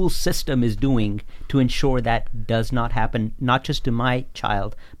school system is doing to ensure that does not happen, not just to my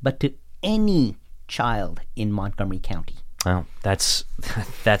child, but to any child in Montgomery County. Well, that's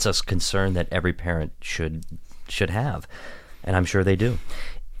a concern that every parent should have, and I'm sure they do.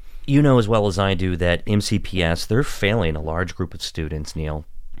 You know as well as I do that MCPS, they're failing a large group of students, Neil.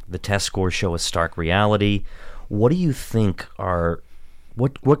 The test scores show a stark reality. What do you think are...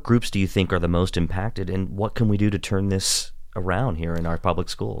 What groups do you think are the most impacted, and what can we do to turn this around here in our public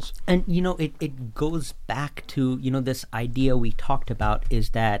schools? And, it goes back to, this idea we talked about,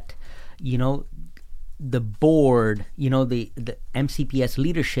 is that, the board, the MCPS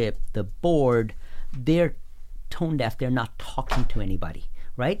leadership, the board, they're tone deaf. They're not talking to anybody,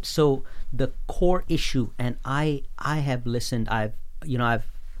 right? So the core issue, and I have listened, I've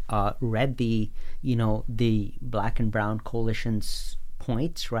read the Black and Brown Coalition's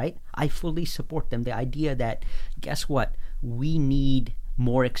points, right? I fully support them. The idea that, guess what? We need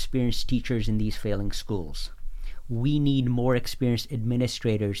more experienced teachers in these failing schools. We need more experienced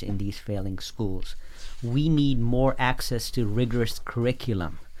administrators in these failing schools. We need more access to rigorous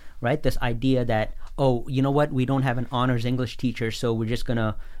curriculum, right? This idea that, oh, you know what? We don't have an honors English teacher, so we're just going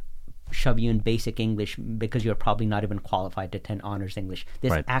to shove you in basic English because you're probably not even qualified to attend honors English.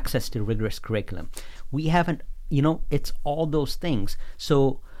 There's right. access to rigorous curriculum. We haven't, it's all those things.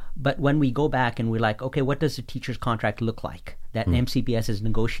 So, but when we go back and we're like, okay, what does the teacher's contract look like that MCPS is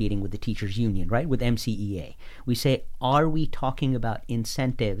negotiating with the teachers union, right? With MCEA. We say, are we talking about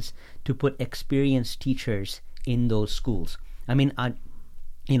incentives to put experienced teachers in those schools? I mean,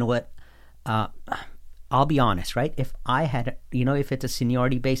 you know what? I'll be honest, right? If I had, if it's a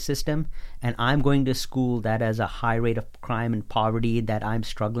seniority-based system and I'm going to school that has a high rate of crime and poverty, that I'm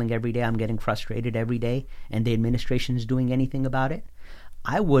struggling every day, I'm getting frustrated every day, and the administration is doing anything about it,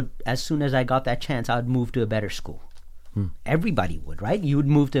 I would, as soon as I got that chance, I would move to a better school. Everybody would, right? You would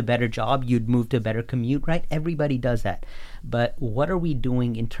move to a better job, you'd move to a better commute, right? Everybody does that. But what are we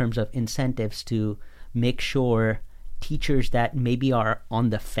doing in terms of incentives to make sure teachers that maybe are on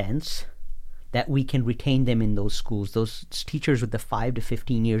the fence, that we can retain them in those schools, those teachers with the 5 to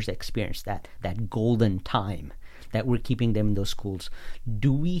 15 years experience, that golden time, that we're keeping them in those schools.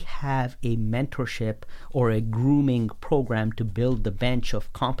 Do we have a mentorship or a grooming program to build the bench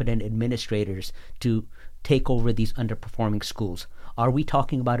of competent administrators to take over these underperforming schools? Are we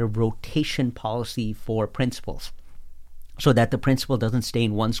talking about a rotation policy for principals, so that the principal doesn't stay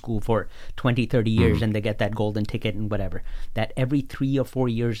in one school for 20, 30 years and they get that golden ticket and whatever, that every 3 or 4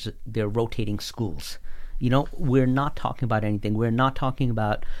 years they're rotating schools? We're not talking about anything. We're not talking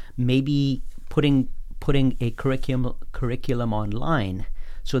about maybe putting a curriculum online,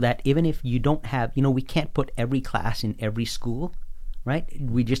 so that even if you don't have, we can't put every class in every school, right?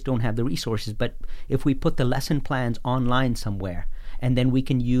 We just don't have the resources. But if we put the lesson plans online somewhere, and then we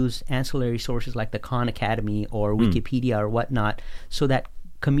can use ancillary sources like the Khan Academy or Wikipedia or whatnot, so that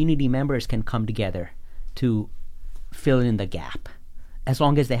community members can come together to fill in the gap, as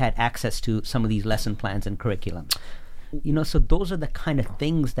long as they had access to some of these lesson plans and curriculums. So those are the kind of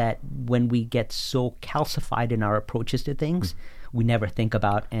things that when we get so calcified in our approaches to things, we never think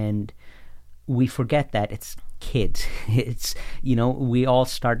about, and we forget that it's kids. It's, we all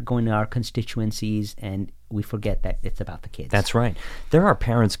start going to our constituencies and we forget that it's about the kids. That's right. There are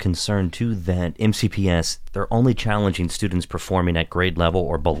parents concerned, too, that MCPS, they're only challenging students performing at grade level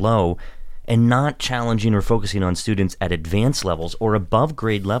or below, and not challenging or focusing on students at advanced levels or above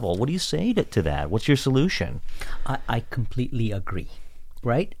grade level. What do you say to that? What's your solution? I completely agree,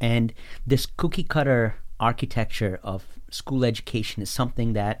 right? And this cookie-cutter architecture of school education is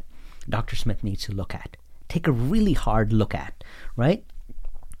something that Dr. Smith needs to look at. Take a really hard look at, right?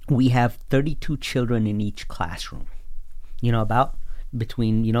 We have 32 children in each classroom, about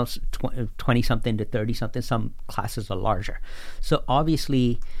between, 20-something to 30-something. Some classes are larger. So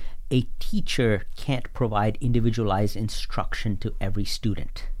obviously, a teacher can't provide individualized instruction to every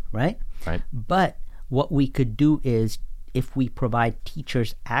student, right? Right. But what we could do is, if we provide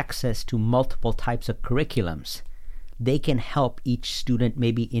teachers access to multiple types of curriculums, they can help each student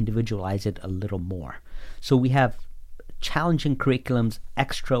maybe individualize it a little more. So we have challenging curriculums,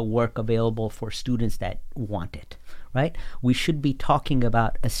 extra work available for students that want it, right? We should be talking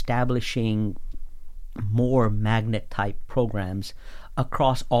about establishing more magnet-type programs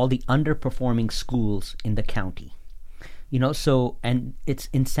across all the underperforming schools in the county. And it's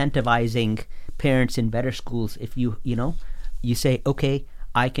incentivizing parents in better schools. If you say, okay,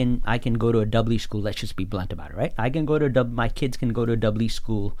 I can go to a W school. Let's just be blunt about it, right? My kids can go to a W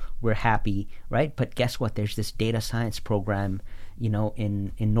school. We're happy, right? But guess what? There's this data science program,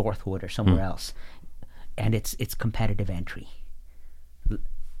 in Northwood or somewhere else, and it's competitive entry.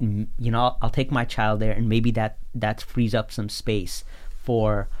 I'll take my child there, and maybe that frees up some space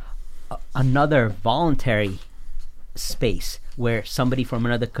for another voluntary space where somebody from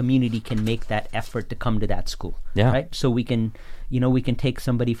another community can make that effort to come to that school. Yeah. Right? So we can take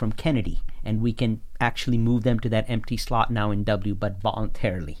somebody from Kennedy and we can actually move them to that empty slot now in W, but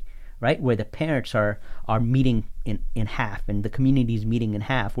voluntarily, right? Where the parents are meeting in half and the community is meeting in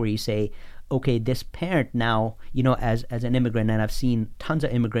half, where you say, okay, this parent now, as an immigrant, and I've seen tons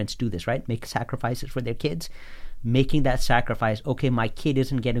of immigrants do this, right? Make sacrifices for their kids. Making that sacrifice, okay, my kid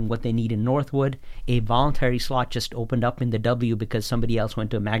isn't getting what they need in Northwood. A voluntary slot just opened up in the W because somebody else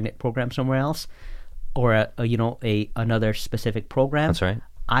went to a magnet program somewhere else, or another specific program. That's right.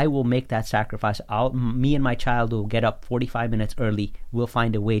 I will make that sacrifice. Me and my child will get up 45 minutes early. We'll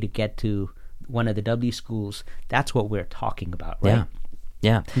find a way to get to one of the W schools. That's what we're talking about, right?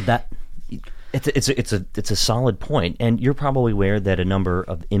 Yeah. It's a solid point, and you're probably aware that a number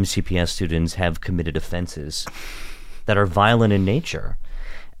of MCPS students have committed offenses that are violent in nature.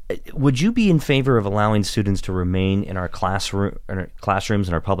 Would you be in favor of allowing students to remain in our classrooms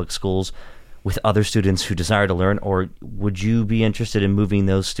in our public schools with other students who desire to learn, or would you be interested in moving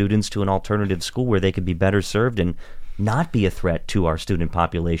those students to an alternative school where they could be better served and not be a threat to our student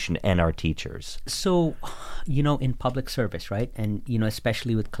population and our teachers? So, in public service, right, and,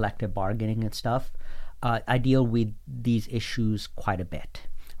 especially with collective bargaining and stuff, I deal with these issues quite a bit,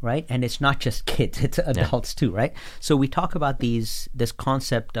 right? And it's not just kids, it's adults too, right? So we talk about this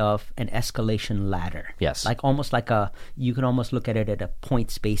concept of an escalation ladder. Yes. You can almost look at it at a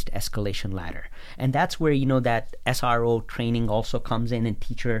points-based escalation ladder. And that's where, that SRO training also comes in, and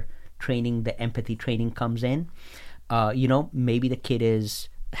teacher training, the empathy training comes in. Maybe the kid is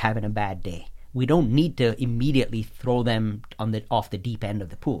having a bad day. We don't need to immediately throw them off the deep end of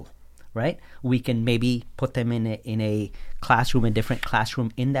the pool, right? We can maybe put them in a classroom, a different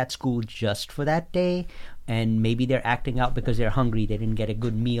classroom in that school just for that day, and maybe they're acting out because they're hungry. They didn't get a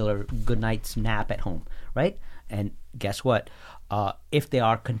good meal or good night's nap at home, right? And guess what? If they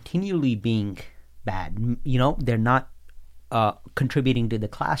are continually being bad, they're not contributing to the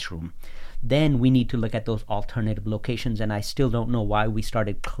classroom, then we need to look at those alternative locations. And I still don't know why we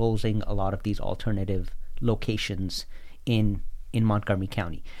started closing a lot of these alternative locations in Montgomery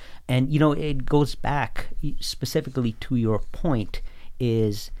County. And, it goes back specifically to your point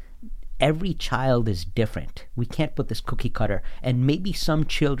is every child is different. We can't put this cookie cutter. And maybe some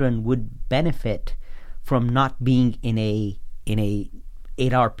children would benefit from not being in a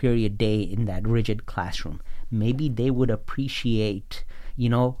 8-hour period day in that rigid classroom. Maybe they would appreciate,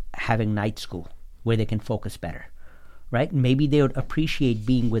 having night school where they can focus better, right? Maybe they would appreciate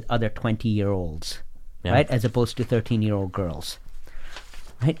being with other 20-year-olds, right, as opposed to 13-year-old girls,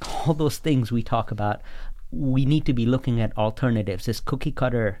 right? All those things we talk about, we need to be looking at alternatives. This cookie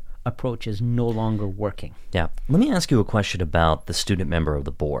cutter approach is no longer working. Yeah. Let me ask you a question about the student member of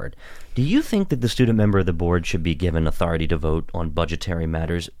the board. Do you think that the student member of the board should be given authority to vote on budgetary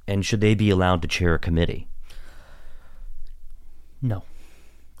matters, and should they be allowed to chair a committee? No.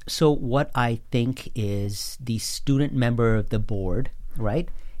 So what I think is the student member of the board, right,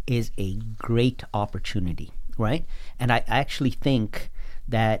 is a great opportunity, right? And I actually think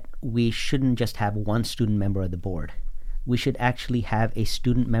that we shouldn't just have one student member of the board. We should actually have a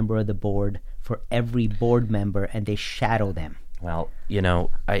student member of the board for every board member, and they shadow them. Well,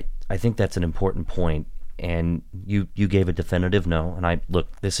 I think that's an important point, and you gave a definitive no. And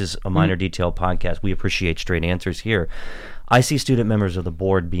this is a minor detail podcast. We appreciate straight answers here. I see student members of the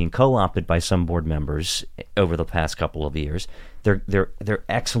board being co-opted by some board members over the past couple of years. They're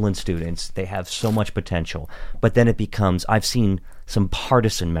excellent students. They have so much potential, but then it becomes, I've seen some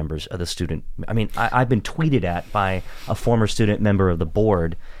partisan members of the student. I mean, I've been tweeted at by a former student member of the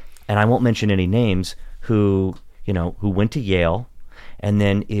board, and I won't mention any names, who went to Yale and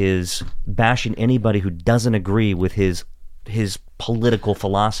then is bashing anybody who doesn't agree with his political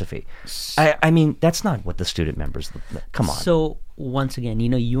philosophy. I mean, that's not what the student members, come on. So once again,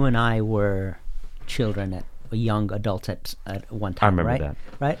 you and I were children young adults at one time. I remember right?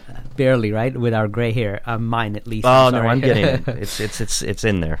 that. Right? Barely, right? With our gray hair. Mine at least. Oh, no, I'm getting it. It's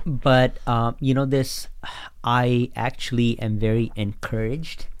in there. But, I actually am very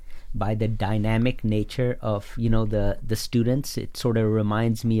encouraged by the dynamic nature of, the students. It sort of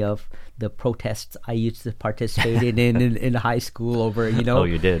reminds me of the protests I used to participate in high school over, Oh,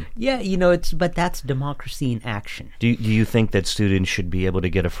 you did? Yeah, but that's democracy in action. Do you think that students should be able to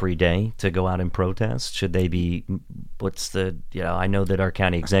get a free day to go out and protest? Should they be, I know that our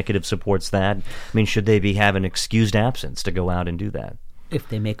county executive supports that. I mean, should they be having excused absence to go out and do that? If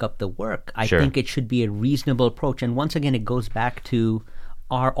they make up the work, I Sure. think it should be a reasonable approach. And once again, it goes back to,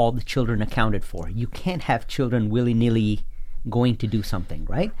 are all the children accounted for? You can't have children willy-nilly going to do something,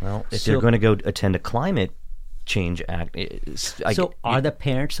 right? Well, if they're going to go attend a climate change act... Are the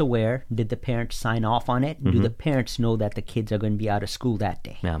parents aware? Did the parents sign off on it? Do the parents know that the kids are going to be out of school that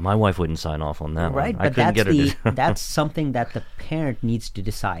day? Yeah, my wife wouldn't sign off on that Right, one. I but couldn't get her to... that's something that the parent needs to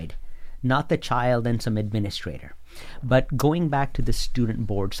decide, not the child and some administrator. But going back to the student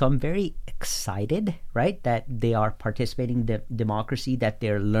board, so I'm very excited, right, that they are participating in democracy, that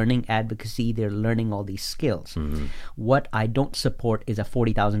they're learning advocacy, they're learning all these skills. What I don't support is a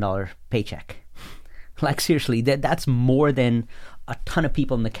 $40,000 paycheck. Like, seriously, that's more than a ton of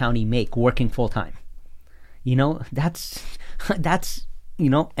people in the county make working full time. That's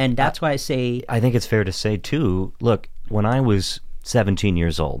and that's why I say... I think it's fair to say, too, look, when I was 17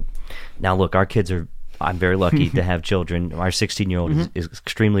 years old, now, look, our kids are... I'm very lucky to have children. Our 16-year-old is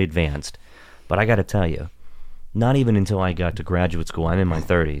extremely advanced. But I got to tell you, not even until I got to graduate school, I'm in my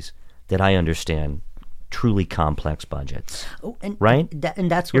 30s, did I understand truly complex budgets. Right? And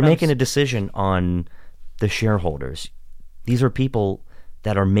that's what you're making a decision on the shareholders. These are people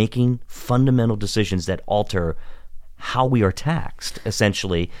that are making fundamental decisions that alter how we are taxed,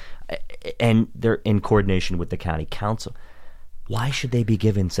 essentially, and they're in coordination with the county council. Why should they be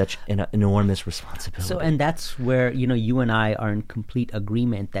given such an enormous responsibility? So, and that's where, you and I are in complete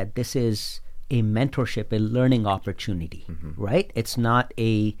agreement that this is a mentorship, a learning opportunity, right? It's not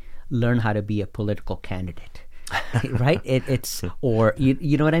a learn how to be a political candidate, right? It's or,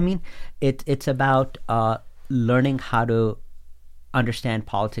 you know what I mean? It's about learning how to understand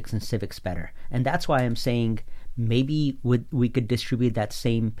politics and civics better. And that's why I'm saying maybe we could distribute that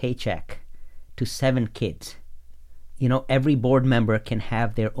same paycheck to 7 kids. Every board member can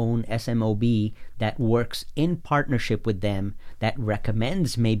have their own SMOB that works in partnership with them, that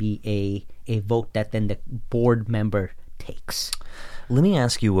recommends maybe a vote that then the board member takes. Let me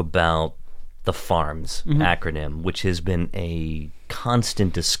ask you about the FARMS acronym, which has been a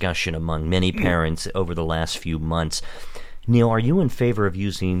constant discussion among many parents over the last few months. Neil, are you in favor of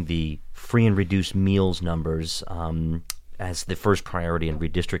using the free and reduced meals numbers as the first priority in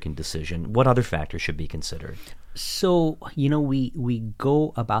redistricting decision? What other factors should be considered? So, we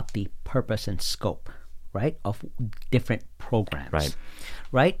go about the purpose and scope, right, of different programs.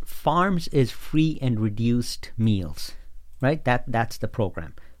 Right? Farms is free and reduced meals, right? That's the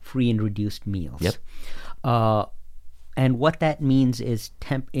program, free and reduced meals. Yep. And what that means is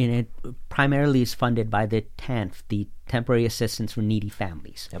it primarily is funded by the TANF, the Temporary Assistance for Needy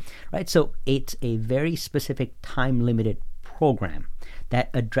Families. Yep. Right? So it's a very specific time-limited program that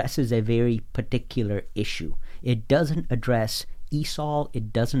addresses a very particular issue. It doesn't address ESOL,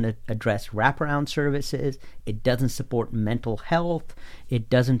 it doesn't address wraparound services, it doesn't support mental health, it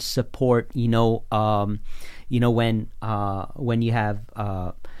doesn't support, when you have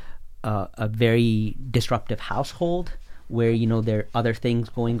a very disruptive household where, there are other things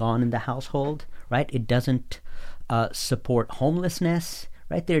going on in the household, right? It doesn't support homelessness,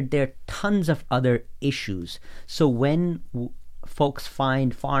 right? There are tons of other issues. So when folks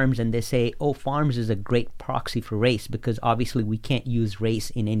find farms and they say, oh, farms is a great proxy for race, because obviously we can't use race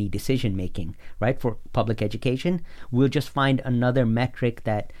in any decision making, right, for public education, we'll just find another metric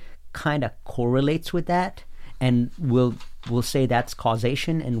that kind of correlates with that, and we'll say that's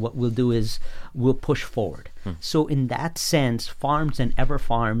causation, and what we'll do is we'll push forward. So in that sense, farms and ever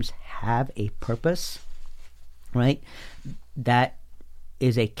farms have a purpose, right? That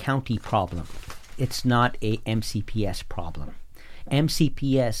is a county problem. It's not a MCPS problem.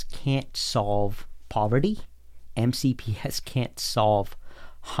 MCPS can't solve poverty. MCPS can't solve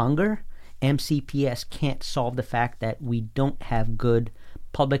hunger. MCPS can't solve the fact that we don't have good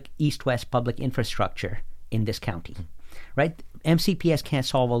public east-west public infrastructure in this county, right? MCPS can't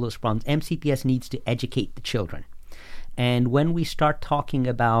solve all those problems. MCPS needs to educate the children. And when we start talking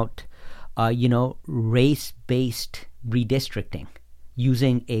about, race-based redistricting,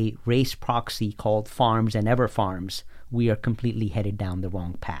 using a race proxy called farms and ever farms, we are completely headed down the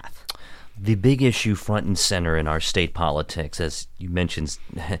wrong path. The big issue front and center in our state politics, as you mentioned,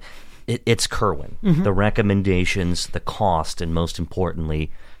 it's Kirwan. Mm-hmm. The recommendations, the cost, and most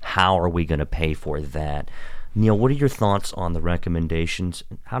importantly, how are we going to pay for that? Neil, what are your thoughts on the recommendations?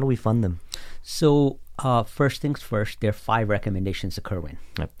 How do we fund them? So first things first, there are 5 recommendations to Kirwan.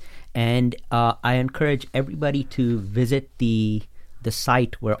 Yep. And I encourage everybody to visit the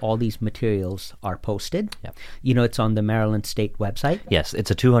site where all these materials are posted. Yep. It's on the Maryland State website. Yes, it's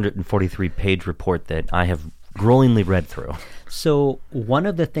a 243-page report that I have growingly read through. So one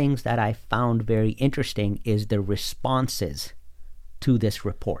of the things that I found very interesting is the responses to this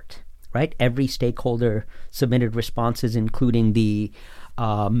report, right? Every stakeholder submitted responses, including the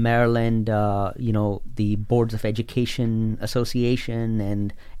Maryland, the Boards of Education Association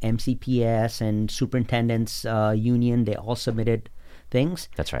and MCPS and Superintendents Union. They all submitted things.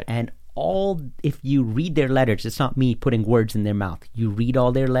 That's right. And if you read their letters, it's not me putting words in their mouth. You read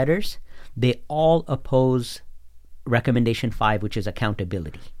all their letters, they all oppose recommendation 5, which is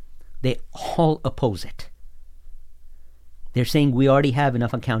accountability. They all oppose it. They're saying we already have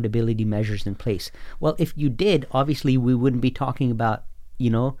enough accountability measures in place. Well, if you did, obviously we wouldn't be talking about,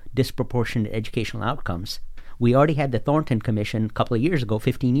 disproportionate educational outcomes. We already had the Thornton Commission a couple of years ago,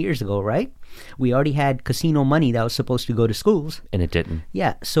 15 years ago, right? We already had casino money that was supposed to go to schools. And it didn't.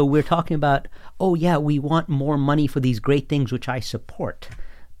 Yeah, so we're talking about, we want more money for these great things, which I support,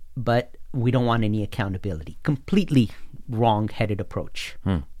 but we don't want any accountability. Completely wrong-headed approach.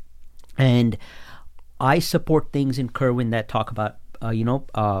 And I support things in Kirwan that talk about,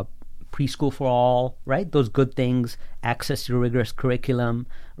 preschool for all, right? Those good things, access to rigorous curriculum,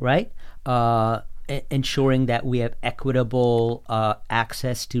 right? Ensuring that we have equitable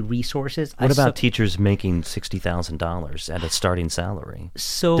access to resources. What about teachers making $60,000 at a starting salary?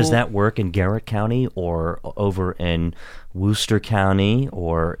 So does that work in Garrett County or over in Worcester County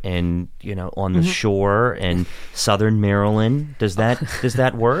or in on the shore in Southern Maryland? Does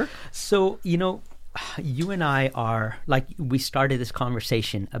that work? So you and I are, like, we started this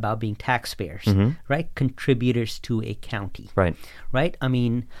conversation about being taxpayers, right? Contributors to a county, right? I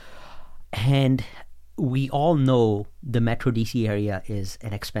mean, and we all know the Metro DC area is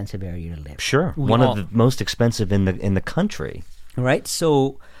an expensive area to live. Sure, one of the most expensive in the country. Right.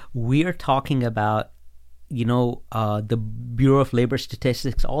 So we're talking about, the Bureau of Labor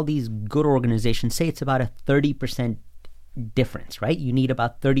Statistics. All these good organizations say it's about a 30% difference. Right. You need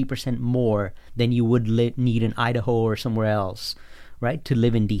about 30% more than you would need in Idaho or somewhere else, right, to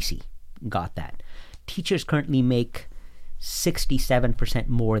live in DC. Got that. Teachers currently make 67%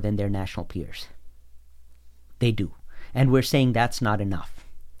 more than their national peers. They do. And we're saying that's not enough,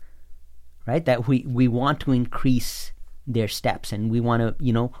 right? That we want to increase their steps and we want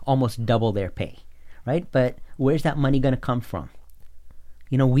to, almost double their pay, right? But where's that money going to come from?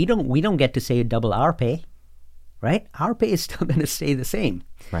 We don't get to say double our pay, right? Our pay is still going to stay the same.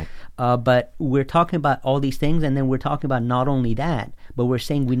 Right. But we're talking about all these things, and then we're talking about not only that, but we're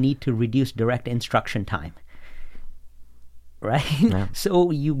saying we need to reduce direct instruction time, right? Yeah.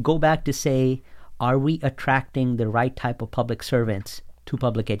 So you go back to say, are we attracting the right type of public servants to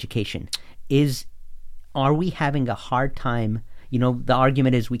public education? Are we having a hard time? The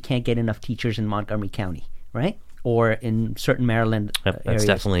argument is we can't get enough teachers in Montgomery County, right? Or in certain Maryland That's areas.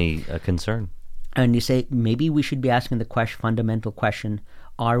 definitely a concern. And you say, maybe we should be asking the fundamental question,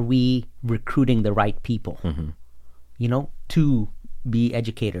 are we recruiting the right people, to be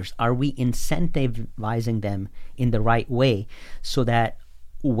educators? Are we incentivizing them in the right way so that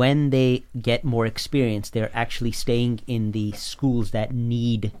when they get more experience, they're actually staying in the schools that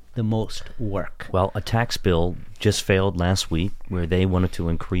need the most work? Well, a tax bill just failed last week where they wanted to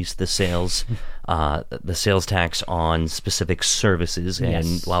increase the sales tax on specific services. And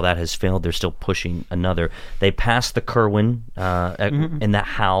Yes. while that has failed, they're still pushing another. They passed the Kerwin in the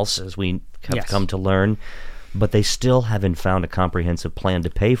House, as we have Yes. come to learn, but they still haven't found a comprehensive plan to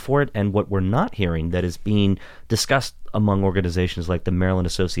pay for it. And what we're not hearing that is being discussed among organizations like the Maryland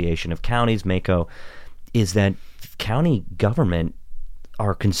Association of Counties, MACO, is that county government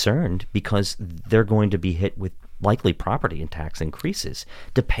are concerned because they're going to be hit with likely property and tax increases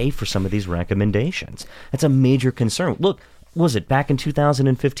to pay for some of these recommendations. That's a major concern. Look, was it back in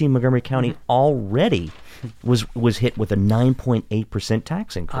 2015, Montgomery County already was hit with a 9.8%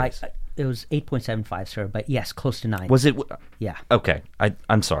 tax increase? It was 8.75, sir, but yes, close to 9. Was it? Yeah. Okay,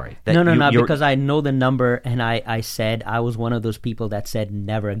 I'm sorry. No, because I know the number, and I said I was one of those people that said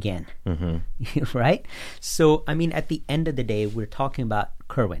never again, right? So, at the end of the day, we're talking about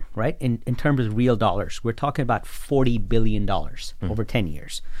Kerwin, right? In terms of real dollars, we're talking about $40 billion over 10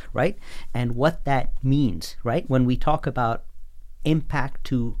 years, right? And what that means, right, when we talk about impact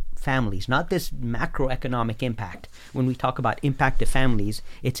to families, not this macroeconomic impact. When we talk about impact to families,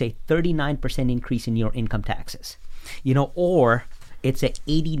 it's a 39% increase in your income taxes, or it's a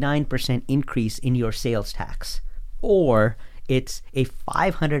 89% increase in your sales tax, or it's a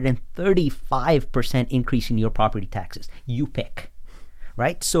 535% increase in your property taxes. You pick,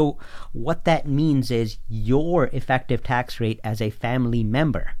 right? So what that means is your effective tax rate as a family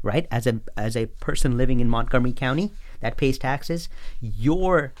member, right? As a person living in Montgomery County that pays taxes,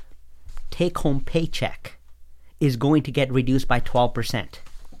 your take-home paycheck is going to get reduced by 12%.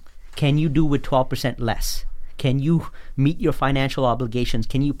 Can you do with 12% less? Can you meet your financial obligations?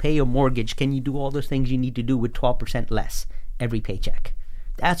 Can you pay your mortgage? Can you do all those things you need to do with 12% less every paycheck?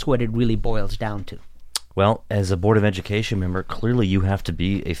 That's what it really boils down to. Well, as a Board of Education member, clearly you have to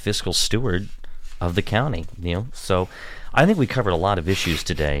be a fiscal steward of the county, So I think we covered a lot of issues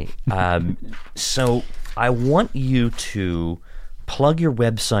today. So I want you to plug your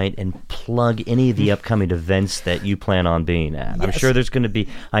website and plug any of the upcoming events that you plan on being at. Yes. I'm sure there's going to be.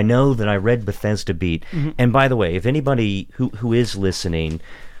 I know that I read Bethesda Beat. And by the way, if anybody who is listening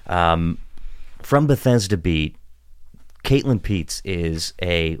from Bethesda Beat, Caitlin Peets is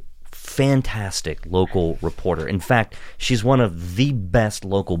a fantastic local reporter. In fact, she's one of the best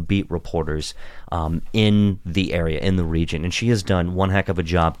local beat reporters in the area, in the region, and she has done one heck of a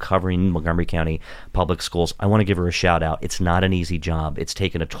job covering Montgomery County public schools. I want to give her a shout out. It's not an easy job. It's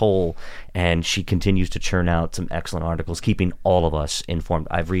taken a toll, and she continues to churn out some excellent articles, keeping all of us informed.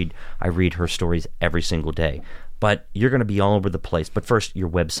 I read her stories every single day. But you're going to be all over the place. But first, your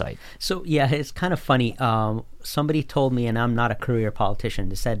website. So, yeah, it's kind of funny. Somebody told me, and I'm not a career politician,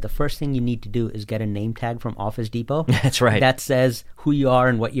 they said the first thing you need to do is get a name tag from Office Depot. That's right. That says who you are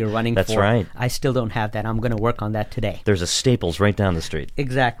and what you're running for. That's right. I still don't have that. I'm going to work on that today. There's a Staples right down the street.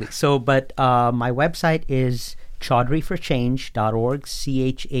 Exactly. So, but my website is chaudhryforchange.org,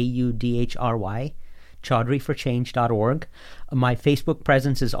 CHAUDHRY, chaudhryforchange.org. My Facebook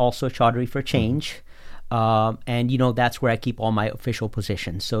presence is also Chaudhry for Change. And that's where I keep all my official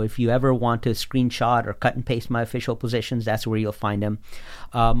positions. So if you ever want to screenshot or cut and paste my official positions, that's where you'll find them.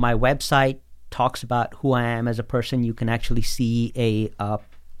 My website talks about who I am as a person. You can actually see a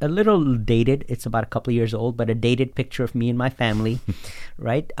little dated, it's about a couple of years old, but a dated picture of me and my family,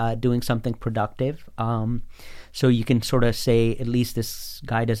 right? Doing something productive. So you can sort of say, at least this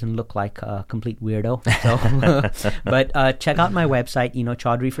guy doesn't look like a complete weirdo. So, but check out my website,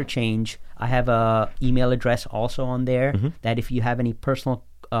 Chaudhry for Change. I have a email address also on there that if you have any personal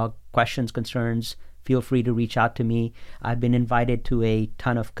questions, concerns, feel free to reach out to me. I've been invited to a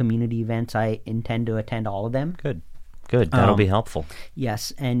ton of community events. I intend to attend all of them. Good. Good. That'll be helpful.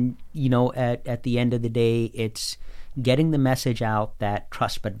 Yes, and at the end of the day, it's getting the message out that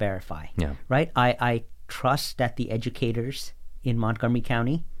trust but verify. Yeah. Right? I trust that the educators in Montgomery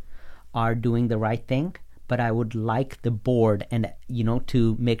County are doing the right thing, but I would like the board and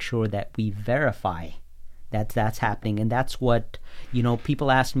to make sure that we verify that that's happening. And that's what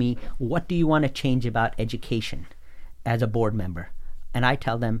people ask me, what do you want to change about education as a board member? And I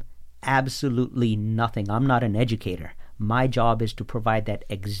tell them absolutely nothing. I'm not an educator. My job is to provide that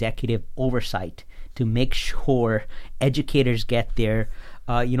executive oversight to make sure educators get their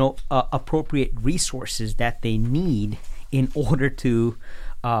appropriate resources that they need in order to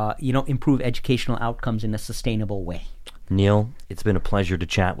improve educational outcomes in a sustainable way. Neil, it's been a pleasure to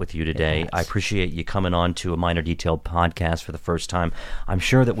chat with you today. I appreciate you coming on to a Minor Detail podcast for the first time. I'm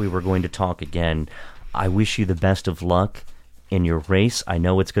sure that we were going to talk again. I wish you the best of luck in your race. I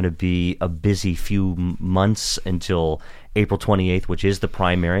know it's going to be a busy few months until April 28th, which is the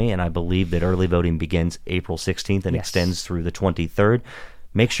primary, and I believe that early voting begins April 16th and extends through the 23rd.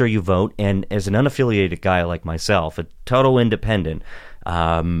 Make sure you vote, and as an unaffiliated guy like myself, a total independent,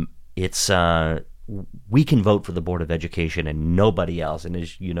 we can vote for the Board of Education and nobody else, and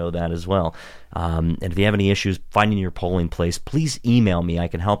as you know that as well. And if you have any issues finding your polling place, please email me. I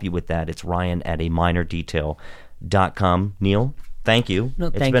can help you with that. It's ryan@aminordetail.com. Neil, thank you.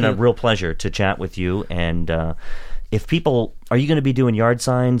 It's been a real pleasure to chat with you. And if people, are you going to be doing yard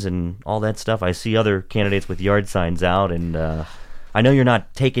signs and all that stuff? I see other candidates with yard signs out, and I know you're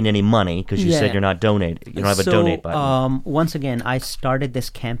not taking any money because you said you're not donating. You don't have a donate button. Once again, I started this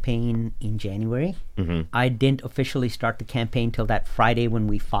campaign in January. Mm-hmm. I didn't officially start the campaign till that Friday when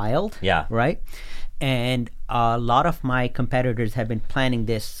we filed. Yeah. Right? And a lot of my competitors have been planning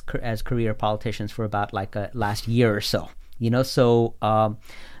this as career politicians for about last year or so. So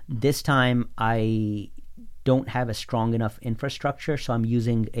this time I don't have a strong enough infrastructure, so I'm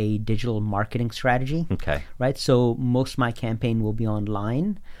using a digital marketing strategy. Okay. Right? So most of my campaign will be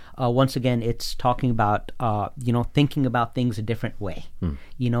online. Once again, it's talking about, thinking about things a different way.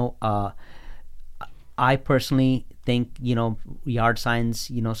 I personally think, yard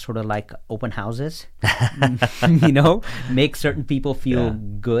signs, sort of like open houses, make certain people feel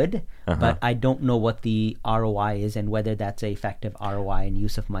good, but I don't know what the ROI is and whether that's an effective ROI and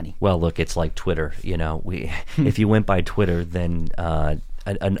use of money. Well, look, it's like Twitter. If you went by Twitter, then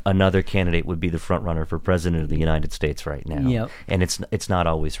another candidate would be the front runner for president of the United States right now. Yep. And it's not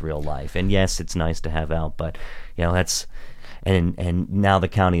always real life. And yes, it's nice to have out, but that's. And now the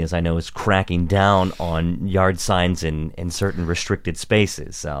county, as I know, is cracking down on yard signs in certain restricted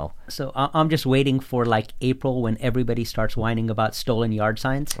spaces. So I'm just waiting for April when everybody starts whining about stolen yard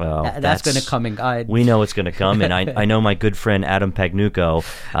signs. Well, that's going to come. We know it's going to come, and I know my good friend Adam Pagnucco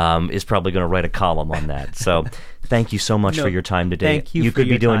is probably going to write a column on that. So thank you so much for your time today. Thank you. You for could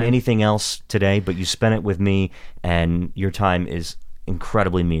your be doing time. anything else today, but you spent it with me, and your time is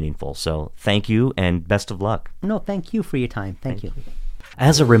incredibly meaningful. So thank you and best of luck. No, thank you for your time. Thank you.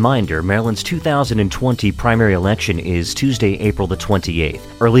 As a reminder, Maryland's 2020 primary election is Tuesday, April the 28th.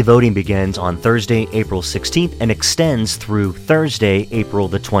 Early voting begins on Thursday, April 16th and extends through Thursday, April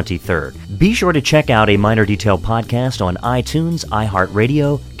the 23rd. Be sure to check out a Minor Detail podcast on iTunes,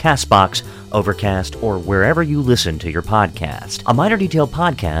 iHeartRadio, CastBox, Overcast, or wherever you listen to your podcast. A Minor Detail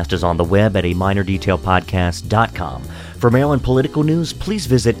podcast is on the web at aminordetailpodcast.com. For Maryland political news, please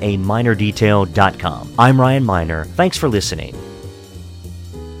visit aminordetail.com. I'm Ryan Miner. Thanks for listening.